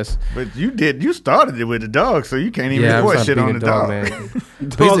ACS. But you started it with the dog, so you can't even Yeah, I was report trying shit to on beat the a dog. man.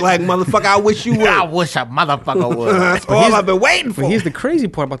 Dog like, motherfucker, I wish you would. I wish a motherfucker would. That's all I've been waiting for. But here's the crazy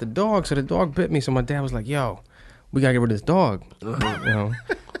part about the dog. So the dog bit me. So my dad was like, "Yo, we gotta get rid of this dog." You know.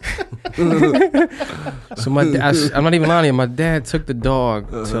 So I'm not even lying to you. My dad took the dog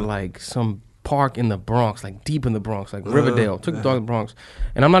to like some park in the Bronx, like deep in the Bronx, like Riverdale. Took the dog to the Bronx,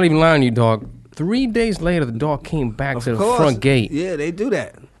 and I'm not even lying to you, dog. 3 days later, the dog came back to the front gate, Yeah, they do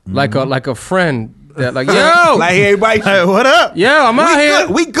that. like a friend that like, yo, Like everybody. Hey, what up? yo, I'm out here.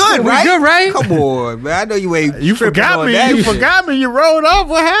 We good, We right? good, right? Come on, man. I know you ain't. You tripping forgot on me. that You shit. forgot me. You rolled off.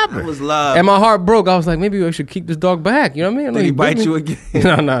 What It happened? was love. And my heart broke. I was like, maybe I should keep this dog back. You know what I mean? Did he bit bite me. you again?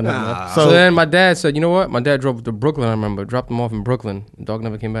 No. So then my dad said, you know what? My dad drove to Brooklyn, I remember. Dropped him off in Brooklyn. The dog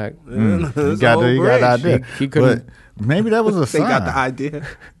never came back. You got the idea. He couldn't- But maybe that was a They sign. got the idea.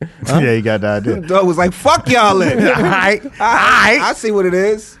 Yeah, he got the idea. Dog was like, fuck y'all then. I see what it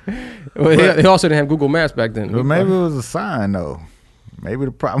is. Well, he also didn't have Google Maps back then. But maybe it was a sign, though. Maybe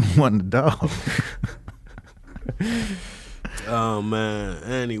the problem wasn't the dog. Oh man.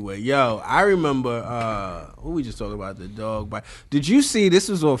 Anyway, yo, I remember who we just talking about, the dog bite. Did you see, this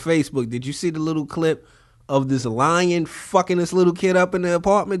was on Facebook, did you see the little clip of this lion fucking this little kid up in the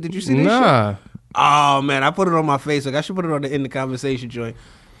apartment? Did you see this Nah. shit? Oh man, I put it on my Facebook. I should put it on the In the Conversation joint.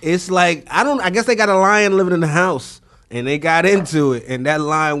 It's like, I guess they got a lion living in the house. And they got into it, and that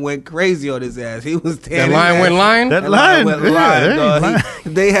lion went crazy on his ass. He was That lion went lying? That That lion went yeah, lion, they dog. lying.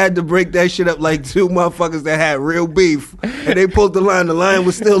 They had to break that shit up like two motherfuckers that had real beef, and they pulled the lion. The lion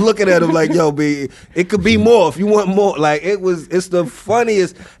was still looking at him like, "Yo, B, it could be more if you want more." Like it's the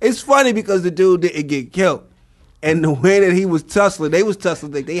funniest. It's funny because the dude didn't get killed, and the way that he was tussling, they was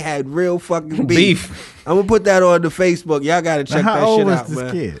tussling like they had real fucking beef. I'm gonna put that on the Facebook. Y'all gotta check Now, that how old shit was out, this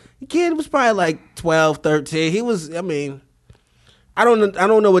man. kid? The kid was probably like 12, 13. He was, I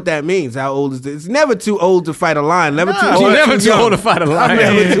don't know what that means. How old is this? It's never too old to fight a lion. Never too old. You're never too young. old to fight a lion. I'm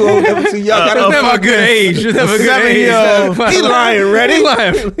never too old, never too young. It's never a good age. It's never a good age. 7-year-old. He lying, ready? He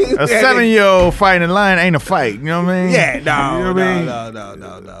lying. A 7-year-old fighting a lion ain't a fight. You know what I mean? Yeah, You know what I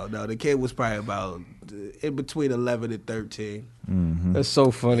mean? no. The kid was probably about in between 11 and 13. That's so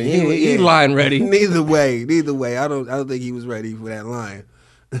funny. Yeah. He lying ready. Neither way. I don't think he was ready for that lion.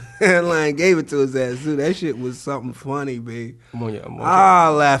 That lion gave it to his ass too. That shit was something funny, B. I'm on you. I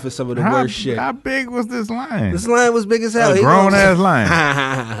laugh at some of the worst shit. How big was this lion? This lion was big as hell. A He grown was- ass lion.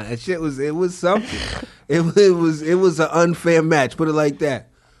 That shit was something. It was an unfair match. Put it like that.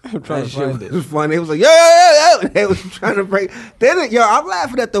 I'm trying That to shit find it. was funny. It was like yo. They was trying to break. Yo, I'm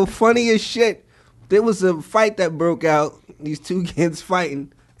laughing at the funniest shit. There was a fight that broke out. These two kids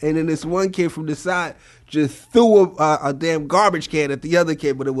fighting, and then this one kid from the side just threw a damn garbage can at the other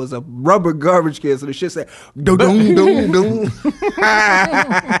kid, but it was a rubber garbage can. So the shit said, "Dum dum dum dum."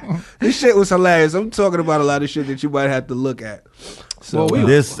 This shit was hilarious. I'm talking about a lot of shit that you might have to look at. So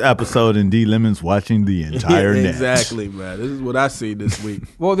This episode in D Lemon's watching the entire net. exactly, man. This is what I see this week.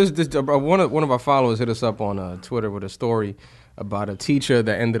 Well, one of our followers hit us up on Twitter with a story about a teacher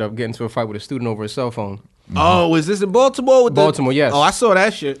that ended up getting into a fight with a student over his cell phone. Oh, is this in Baltimore? With Baltimore, yes. Oh, I saw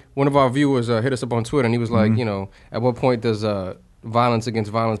that shit. One of our viewers hit us up on Twitter, and he was like, at what point does violence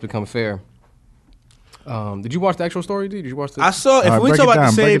against violence become fair? Did you watch the actual story, D? Did you watch the? I saw. If All right, we break talk it about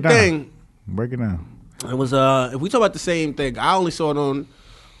down, the break same it down. thing, Break it down. it was. If we talk about the same thing, I only saw it on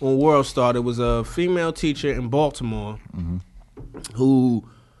World Star. There was a female teacher in Baltimore who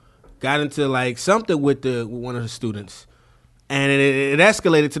got into like something with one of the students, and it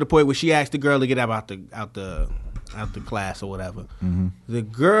escalated to the point where she asked the girl to get out the class or whatever. The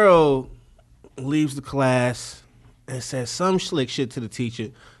girl leaves the class and says some slick shit to the teacher.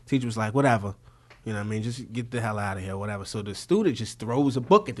 Teacher was like, whatever. You know what I mean? Just get the hell out of here, whatever. So the student just throws a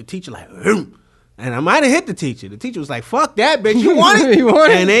book at the teacher like, "Hum." And I might have hit the teacher. The teacher was like, fuck that, bitch. You want it? You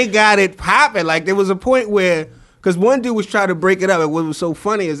want it? And they got it popping. Like there was a point where, because one dude was trying to break it up. And what was so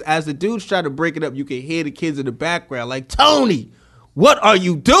funny is as the dudes tried to break it up, you could hear the kids in the background like, Tony, what are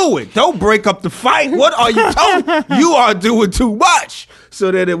you doing? Don't break up the fight. What are you doing? You are doing too much.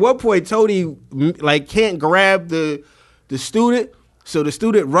 So that at one point, Tony like can't grab the student. So the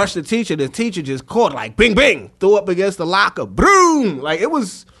student rushed the teacher. The teacher just caught like bing, bing, threw up against the locker. Boom! Like it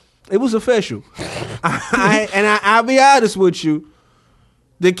was official. I'll be honest with you.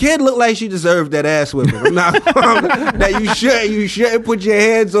 The kid looked like she deserved that ass whipping. I'm not that you shouldn't put your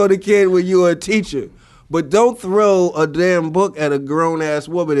hands on the kid when you're a teacher. But don't throw a damn book at a grown ass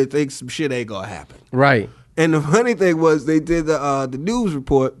woman that thinks some shit ain't gonna happen. Right. And the funny thing was they did the news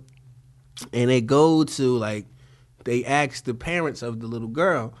report, and they go to like they asked the parents of the little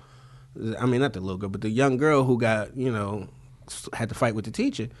girl. I mean, not the little girl, but the young girl who got had to fight with the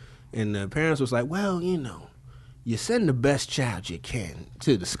teacher, and the parents was like, well, you send the best child you can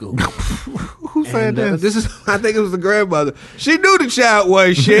to the school. Who said this? I think it was the grandmother. She knew the child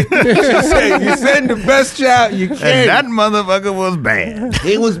was shit. She said, you send the best child you can. And that motherfucker was bad.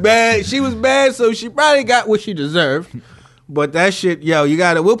 He was bad. She was bad, so she probably got what she deserved. But that shit,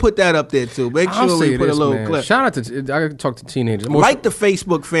 we'll put that up there too. Make sure we put a little clip. Shout out to, I talk to teenagers. Like the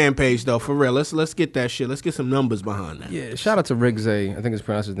Facebook fan page though, for real. Let's get that shit. Let's get some numbers behind that. Yeah, shout out to Rick Zay. I think it's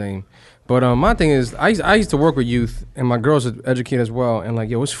pronounced his name. But my thing is, I used to work with youth, and my girls are educated as well. And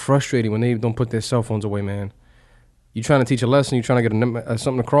it's frustrating when they don't put their cell phones away, man. You trying to teach a lesson, you trying to get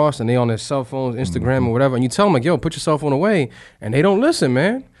something across, and they on their cell phones, Instagram or whatever, and you tell them put your cell phone away, and they don't listen,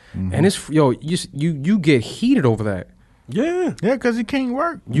 man. And it's you get heated over that. Yeah, because it can't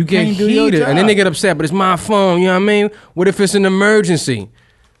work. You get heated, and then they get upset. But it's my phone. You know what I mean? What if it's an emergency?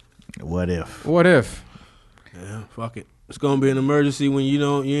 What if? Yeah, fuck it. It's gonna be an emergency when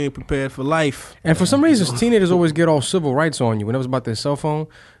you ain't prepared for life. And for some reason, teenagers always get all civil rights on you. When it was about their cell phone,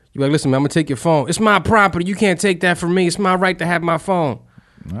 you like, listen, man, I'm gonna take your phone. It's my property. You can't take that from me. It's my right to have my phone.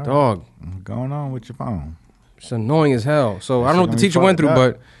 Right. Dog, what's going on with your phone? It's annoying as hell. So I don't know what the teacher went through,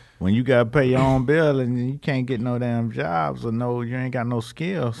 but when you gotta pay your own bill and you can't get no damn jobs or you ain't got no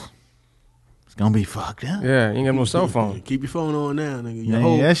skills, it's gonna be fucked up. Yeah, you ain't got no cell phone. Keep your phone on now,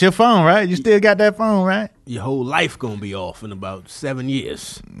 nigga. That's your phone, right? You still got that phone, right? Your whole life gonna be off in about 7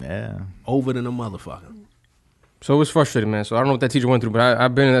 years. Yeah. Over than a motherfucker. So it was frustrating, man. So I don't know what that teacher went through, but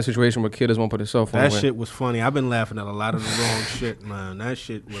I've been in that situation where kids won't put their cell phone away. That shit was funny. I've been laughing at a lot of the wrong shit, man. That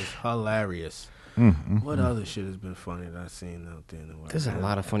shit was hilarious. What other shit has been funny that I've seen out there in the world? There's a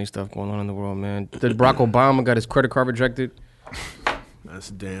lot of funny stuff going on in the world, man. Did Barack Obama got his credit card rejected? That's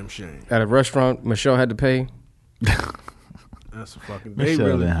a damn shame. At a restaurant, Michelle had to pay. That's a fucking.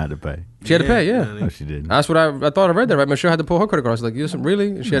 Michelle didn't have to pay. She had to pay, yeah. No, she didn't. That's what I thought. I read that, right? Michelle had to pull her credit card. I was like,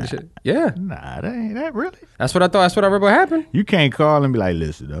 really? She had to. Yeah. Nah, that ain't that really. That's what I thought. That's what I read what happened. You can't call and be like,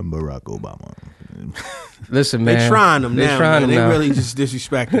 listen, I'm Barack Obama. Listen, man. They trying them now. Trying man. them they really just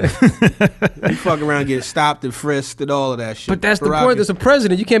disrespecting them. You fuck around, get stopped and frisked and all of that shit. But that's the point. There's a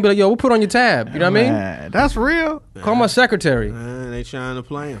president. You can't be like, we'll put on your tab. You know what I mean? That's real. Call my secretary. They trying to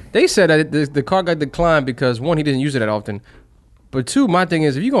play him. They said that the card got declined because, one, he didn't use it that often. But two, my thing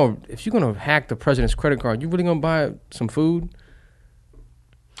is, if you're gonna hack the president's credit card, you really gonna buy some food?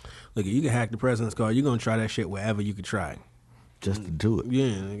 Look, you can hack the president's card. You're gonna try that shit wherever you can try it. Just to do it.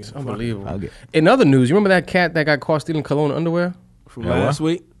 Yeah, it's unbelievable. Okay. In other news, you remember that cat that got caught stealing cologne underwear from last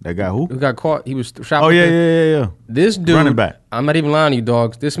week? That guy who? Who got caught? He was shopping. Oh yeah. This dude, running back. I'm not even lying to you,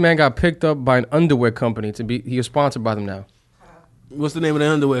 dogs. This man got picked up by an underwear company he is sponsored by them now. What's the name of the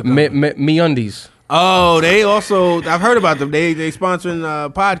underwear company? MeUndies. Oh, they also, I've heard about them. They sponsoring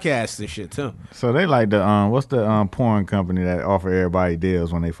podcasts and shit too. So they like the what's the porn company that offer everybody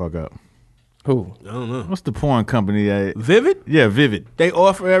deals when they fuck up? Who? I don't know. What's the porn company that? Vivid? Yeah, Vivid. They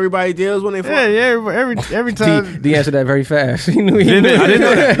offer everybody deals when they fuck? Yeah, every time. D answered that very fast. He knew. I didn't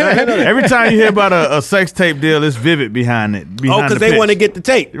know that. Every time you hear about a sex tape deal, it's Vivid behind it. Because they want to get the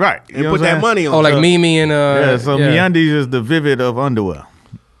tape. Right. And put that money on it. Oh, like Mimi and MeUndies is the Vivid of underwear.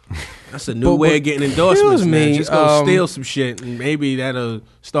 That's a new way of getting endorsements, man. Me, just go steal some shit, and maybe that'll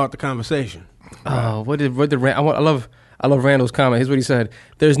start the conversation. What did I love Randall's comment. Here's what he said.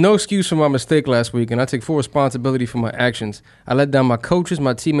 There's no excuse for my mistake last week, and I take full responsibility for my actions. I let down my coaches,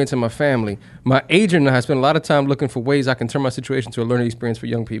 my teammates, and my family. My agent and I spent a lot of time looking for ways I can turn my situation to a learning experience for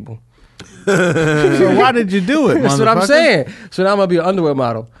young people. So why did you do it, That's what I'm saying. So now I'm going to be an underwear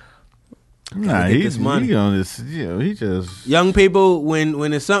model. Nah, he's money. He just young people.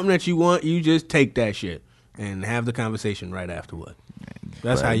 When it's something that you want, you just take that shit and have the conversation right afterward.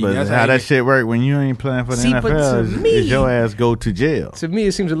 That's how that shit work when you ain't playing for the NFL. Is your ass go to jail? To me,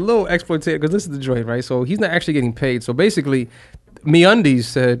 it seems a little exploitative because this is the joint, right? So he's not actually getting paid. So basically, MeUndies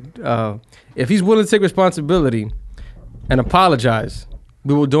said if he's willing to take responsibility and apologize,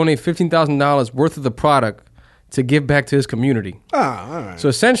 we will donate $15,000 worth of the product to give back to his community. Ah, all right. So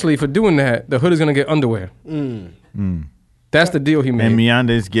essentially, for doing that, the hood is gonna get underwear. That's the deal he made. And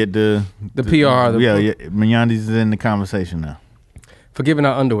Miandes get the PR. Miandes is in the conversation now. For giving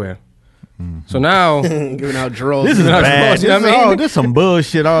out underwear. So now Giving out drawers. This is bad. You know what I mean? This some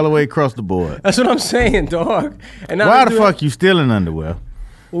bullshit all the way across the board. That's what I'm saying, dog. And now Why they the do fuck you stealing underwear?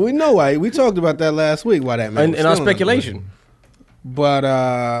 Well, we know why. We talked about that last week. Why that that? man? In our speculation. But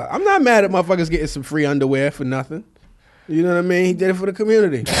I'm not mad at motherfuckers getting some free underwear for nothing. You know what I mean? He did it for the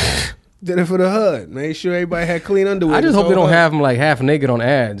community. Did it for the hood. Made sure everybody had clean underwear. I just hope they don't have him like half naked on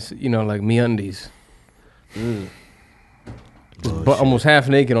ads. You know, like MeUndies. But almost half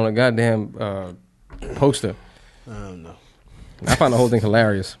naked on a goddamn poster. I don't know. I found the whole thing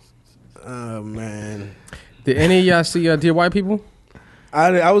hilarious. Oh man. Did any of y'all see Dear White People?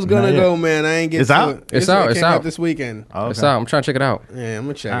 I was gonna Not yet. go, man. I ain't get It's to out? it. It's out. It It's came out this weekend. Okay. It's out. I'm trying to check it out. Yeah, I'm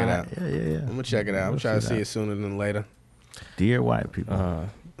gonna check it out. Yeah. I'm gonna check it out. I'm trying to see it sooner than later. Dear white people.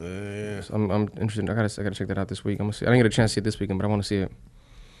 Yeah. I'm interested. I gotta check that out this week. I'm gonna see. I didn't get a chance to see it this weekend, but I want to see it.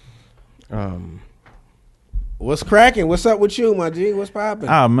 What's cracking? What's up with you, my G? What's popping?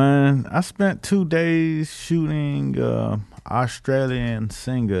 Oh man, I spent 2 days shooting Australian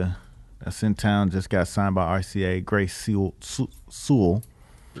singer that's in town. Just got signed by RCA, Grace Sewell.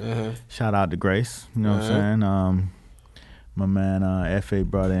 Shout out to Grace. You know what I'm saying? My man F.A.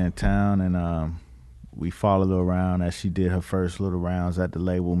 brought her in town, and we followed her around as she did her first little rounds at the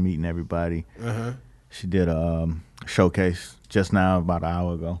label, meeting everybody. She did a showcase just now, about an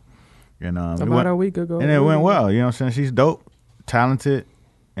hour ago. And, About a week ago. and it went well. You know what I'm saying? She's dope, talented,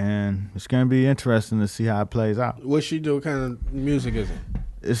 and it's going to be interesting to see how it plays out. What she do? What kind of music is it?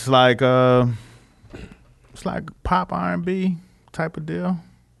 It's like pop R&B type of deal. You know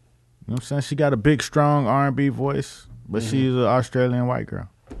what I'm saying? She got a big, strong R&B voice, but she's an Australian white girl.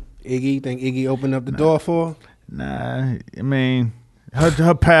 Iggy? Think Iggy opened up the door for her? Nah, I mean,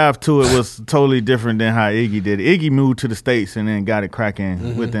 her path to it was totally different than how Iggy did it. Iggy moved to the States and then got it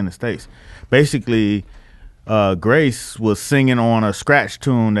cracking within the States. Basically, Grace was singing on a scratch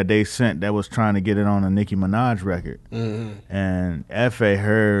tune that they sent that was trying to get it on a Nicki Minaj record. And F.A.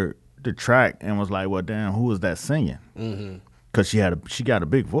 heard the track and was like, well, damn, who was that singing? Because she got a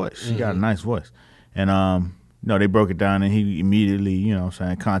big voice. She got a nice voice. And they broke it down, and he immediately, you know what I'm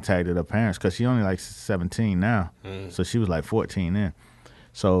saying, contacted her parents because she only like 17 now. So she was like 14 then.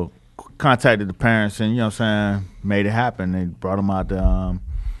 So contacted the parents and, you know what I'm saying, made it happen. They brought them out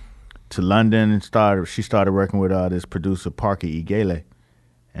to London and she started working with this producer, Parker Igele,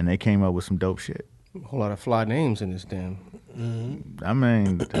 and they came up with some dope shit. A whole lot of fly names in this damn. I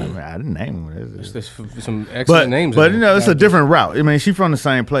mean, I didn't name them. There's some excellent names. But in you know, it's a different route. I mean, she's from the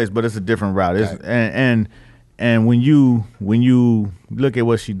same place, but it's a different route. And when you look at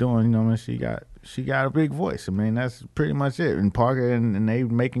what she's doing, you know, man, she got a big voice. I mean, that's pretty much it. And Parker and they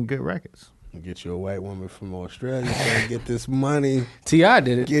making good records. Get you a white woman from Australia, so get this money. T.I.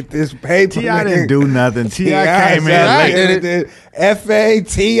 did it. Get this paper. T.I. didn't do nothing. T.I. came in late. Did it. F.A.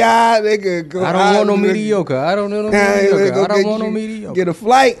 T.I. Nigga, go I don't want no mediocre. I don't want no mediocre. Get a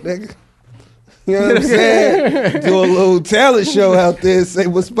flight, nigga. You know what I'm saying? Do a little talent show out there. Say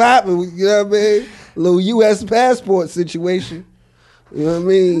what's poppin'. You know what I mean? A little U.S. passport situation. You know what I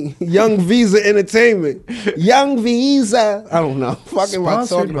mean? Young Visa Entertainment. Young Visa. I don't know. Fucking what I'm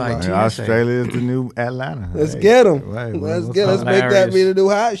talking about. Australia is the new Atlanta. Let's get them. Right, Let's make that be the new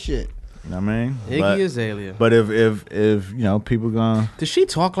hot shit. You know what I mean? Iggy Azalea. But if you know, people gonna... Does she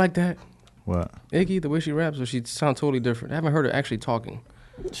talk like that? What? Iggy, the way she raps, or she sound totally different? I haven't heard her actually talking.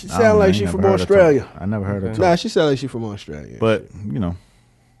 She sound like she from Australia. I never heard her talk. Nah, she sound like she from Australia. But, you know,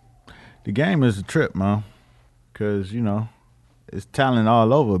 the game is a trip, man. Because, you know, it's talent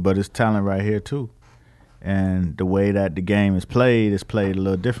all over, but it's talent right here, too. And the way that the game is played a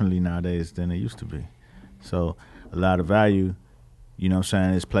little differently nowadays than it used to be. So a lot of value, you know what I'm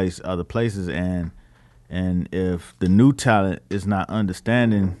saying, is placed other places. And if the new talent is not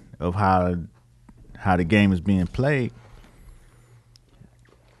understanding of how the game is being played,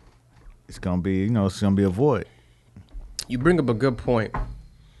 it's gonna be a void. You bring up a good point.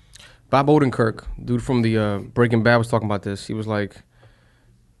 Bob Odenkirk, dude from the Breaking Bad, was talking about this. He was like,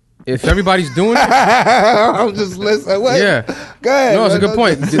 if everybody's doing it, I'm just listening. What? Yeah, go ahead. No, it's a good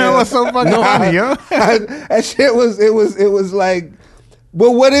point. That was so fucking funny, yo. That shit was like.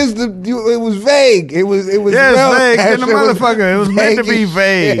 But what is it was vague. It was vague. In the motherfucker. It was meant to be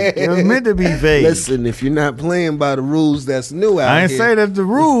vague. It was meant to be vague. Listen, if you're not playing by the rules that's new out here. I ain't say that's the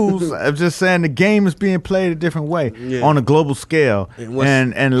rules. I'm just saying the game is being played a different way on a global scale.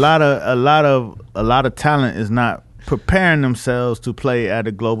 And a lot of talent is not preparing themselves to play at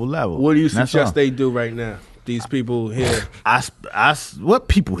a global level. What do you suggest they do right now? These people here. What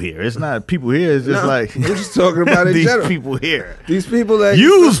people here? It's not people here. It's just like I'm just talking about in these general. people here. These people that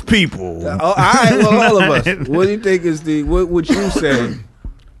Use people. Oh, all right, well, all of us. What do you think is what would you say?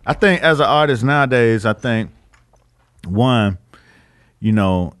 I think as an artist nowadays, I think one,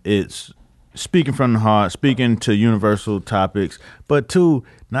 it's speaking from the heart, speaking to universal topics, but two,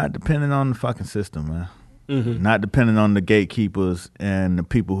 not depending on the fucking system, man. Mm-hmm. Not depending on the gatekeepers and the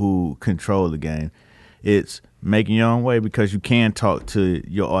people who control the game. It's making your own way because you can talk to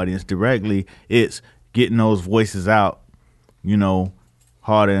your audience directly. It's getting those voices out,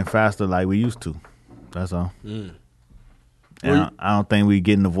 harder and faster like we used to. That's all. And I don't think we're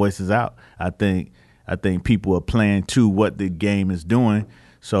getting the voices out. I think people are playing to what the game is doing.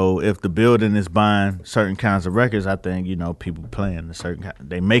 So if the building is buying certain kinds of records, I think people playing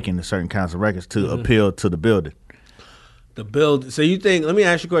they making the certain kinds of records to appeal to the building. So you think? Let me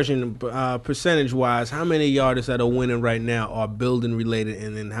ask you a question. Percentage wise, how many of the artists that are winning right now are building related,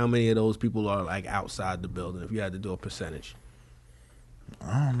 and then how many of those people are like outside the building? If you had to do a percentage,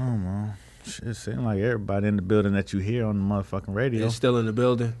 I don't know, man. It seems like everybody in the building that you hear on the motherfucking radio. they're still in the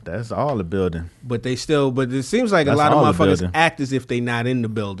building. That's all the building. But it seems like That's a lot of all the motherfuckers building. act as if they not in the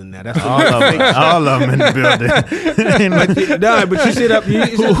building now. That's All of them in the building. but you sit up.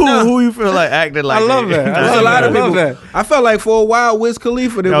 Who you feel like acting like? I love that. There's a lot of people. I felt like for a while, Wiz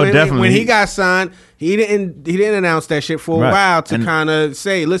Khalifa, when he got signed, he didn't announce that shit for a while to kind of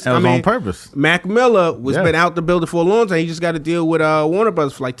say, listen, that was on purpose. Mac Miller been out the building for a long time. He just got to deal with Warner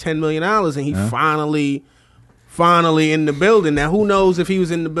Brothers for like $10 million, and he finally in the building. Now, who knows if he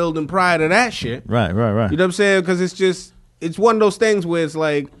was in the building prior to that shit? Right. You know what I'm saying? Because it's one of those things where it's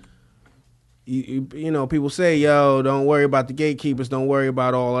like, people say, yo, don't worry about the gatekeepers, don't worry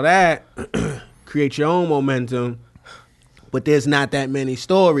about all of that. Create your own momentum. But there's not that many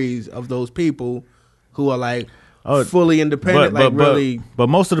stories of those people who are like fully independent, But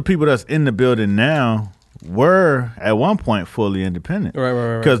most of the people that's in the building now were at one point fully independent.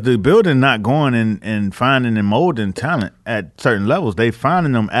 Right. Because the building not going and finding and molding talent at certain levels. They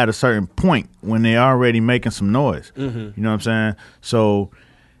finding them at a certain point when they already making some noise. Mm-hmm. You know what I'm saying? So,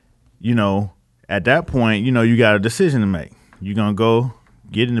 at that point, you got a decision to make. You gonna go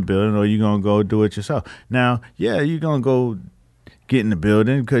get in the building or you gonna go do it yourself. Now, you're gonna go get in the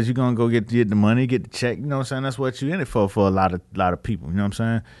building because you're gonna go get the money, get the check. You know what I'm saying? That's what you're in it for a lot of people. You know what I'm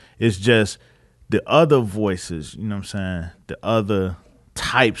saying? It's just the other voices. You know what I'm saying? The other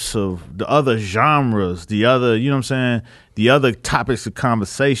types of the other genres, the other. You know what I'm saying? The other topics of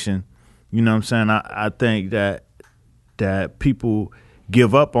conversation. You know what I'm saying? I think that people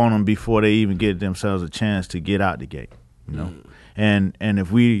give up on them before they even get themselves a chance to get out the gate. And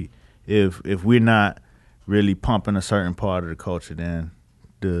if we're not really pumping a certain part of the culture, then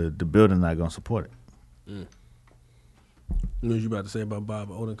the building's not gonna support it. What was you about to say about Bob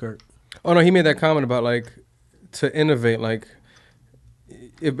Odenkirk? Oh no, he made that comment about like to innovate. Like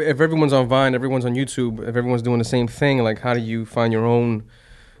if everyone's on Vine, everyone's on YouTube, if everyone's doing the same thing, like how do you find your own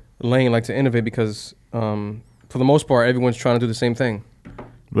lane, like to innovate? Because for the most part, everyone's trying to do the same thing.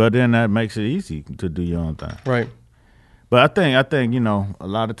 Well, then that makes it easy to do your own thing, right? But I think a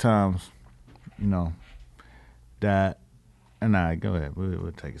lot of times, that. And go ahead.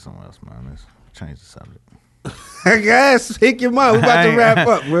 We'll take it somewhere else, man. Let's change the subject. I guess pick your mind. We're about to wrap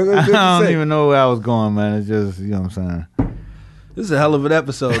up. I don't even know where I was going, man. It's just what I'm saying. This is a hell of an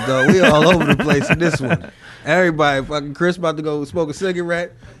episode, though. We all over the place in this one. Everybody, fucking Chris about to go smoke a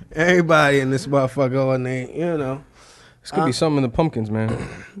cigarette. Everybody in this motherfucker on there, This could be something in the pumpkins, man.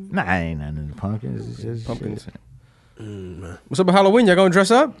 Nah, ain't nothing in the pumpkins. It's just pumpkins. Shit. What's up with Halloween? Y'all gonna dress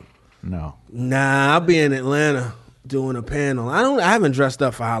up? No. Nah, I'll be in Atlanta doing a panel. I haven't dressed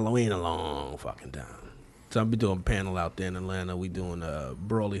up for Halloween in a long fucking time. So I'll be doing a panel out there in Atlanta. We doing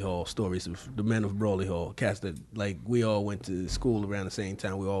Brawley Hall stories of the men of Brawley Hall. Cats that we all went to school around the same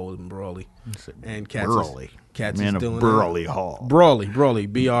time. We all was in Brawley. And cats men is doing of Brawley Hall. Brawley, BRAWLEY.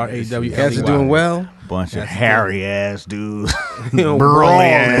 Cats is doing well. Bunch of hairy ass dudes.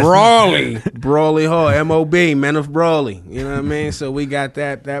 Brawley Hall, MOB, Men of Brawley. You know what I mean? So we got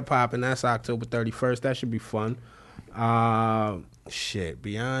that popping. That's October 31st. That should be fun.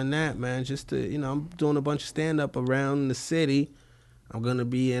 Beyond that, man, just to, I'm doing a bunch of stand-up around the city. I'm gonna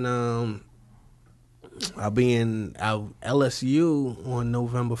be in I'll be in LSU on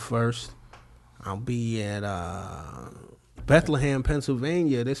November 1st. I'll be at Bethlehem,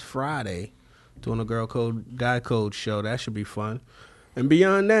 Pennsylvania this Friday, doing a Guy Code show. That should be fun. And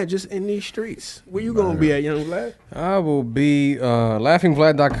beyond that, just in these streets. Where you gonna be at, young Vlad? I will be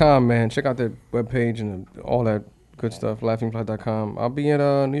laughingvlad.com, man. Check out that webpage and all that good stuff, laughingvlad.com. I'll be at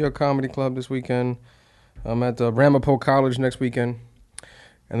New York Comedy Club this weekend. I'm at Ramapo College next weekend,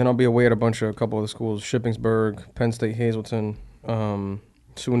 and then I'll be away at a couple of the schools: Shippensburg, Penn State, Hazleton, SUNY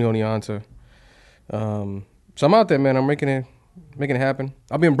Oneonta. So I'm out there, man. I'm making it happen.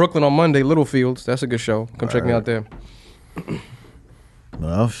 I'll be in Brooklyn on Monday, Littlefields. That's a good show. Come check me out there.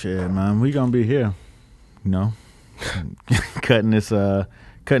 Well, shit, man. We gonna be here, you know, cutting this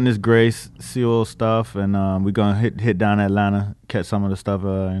Grace Sewell stuff, and we're gonna hit down Atlanta, catch some of the stuff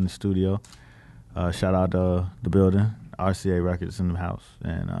in the studio. Shout out to the building, RCA Records in the house,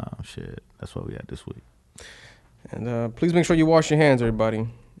 and shit, that's what we had this week. And please make sure you wash your hands, everybody.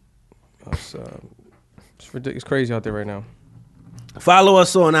 It's ridiculous. It's crazy out there right now. Follow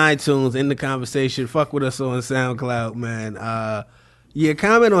us on iTunes, In the Conversation. Fuck with us on SoundCloud, man.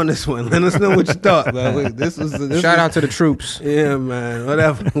 Comment on this one. Let us know what you thought. Shout out to the troops. Yeah, man.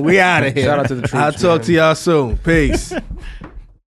 Whatever. We out of here. Shout out to the troops. I'll talk to y'all soon. Peace.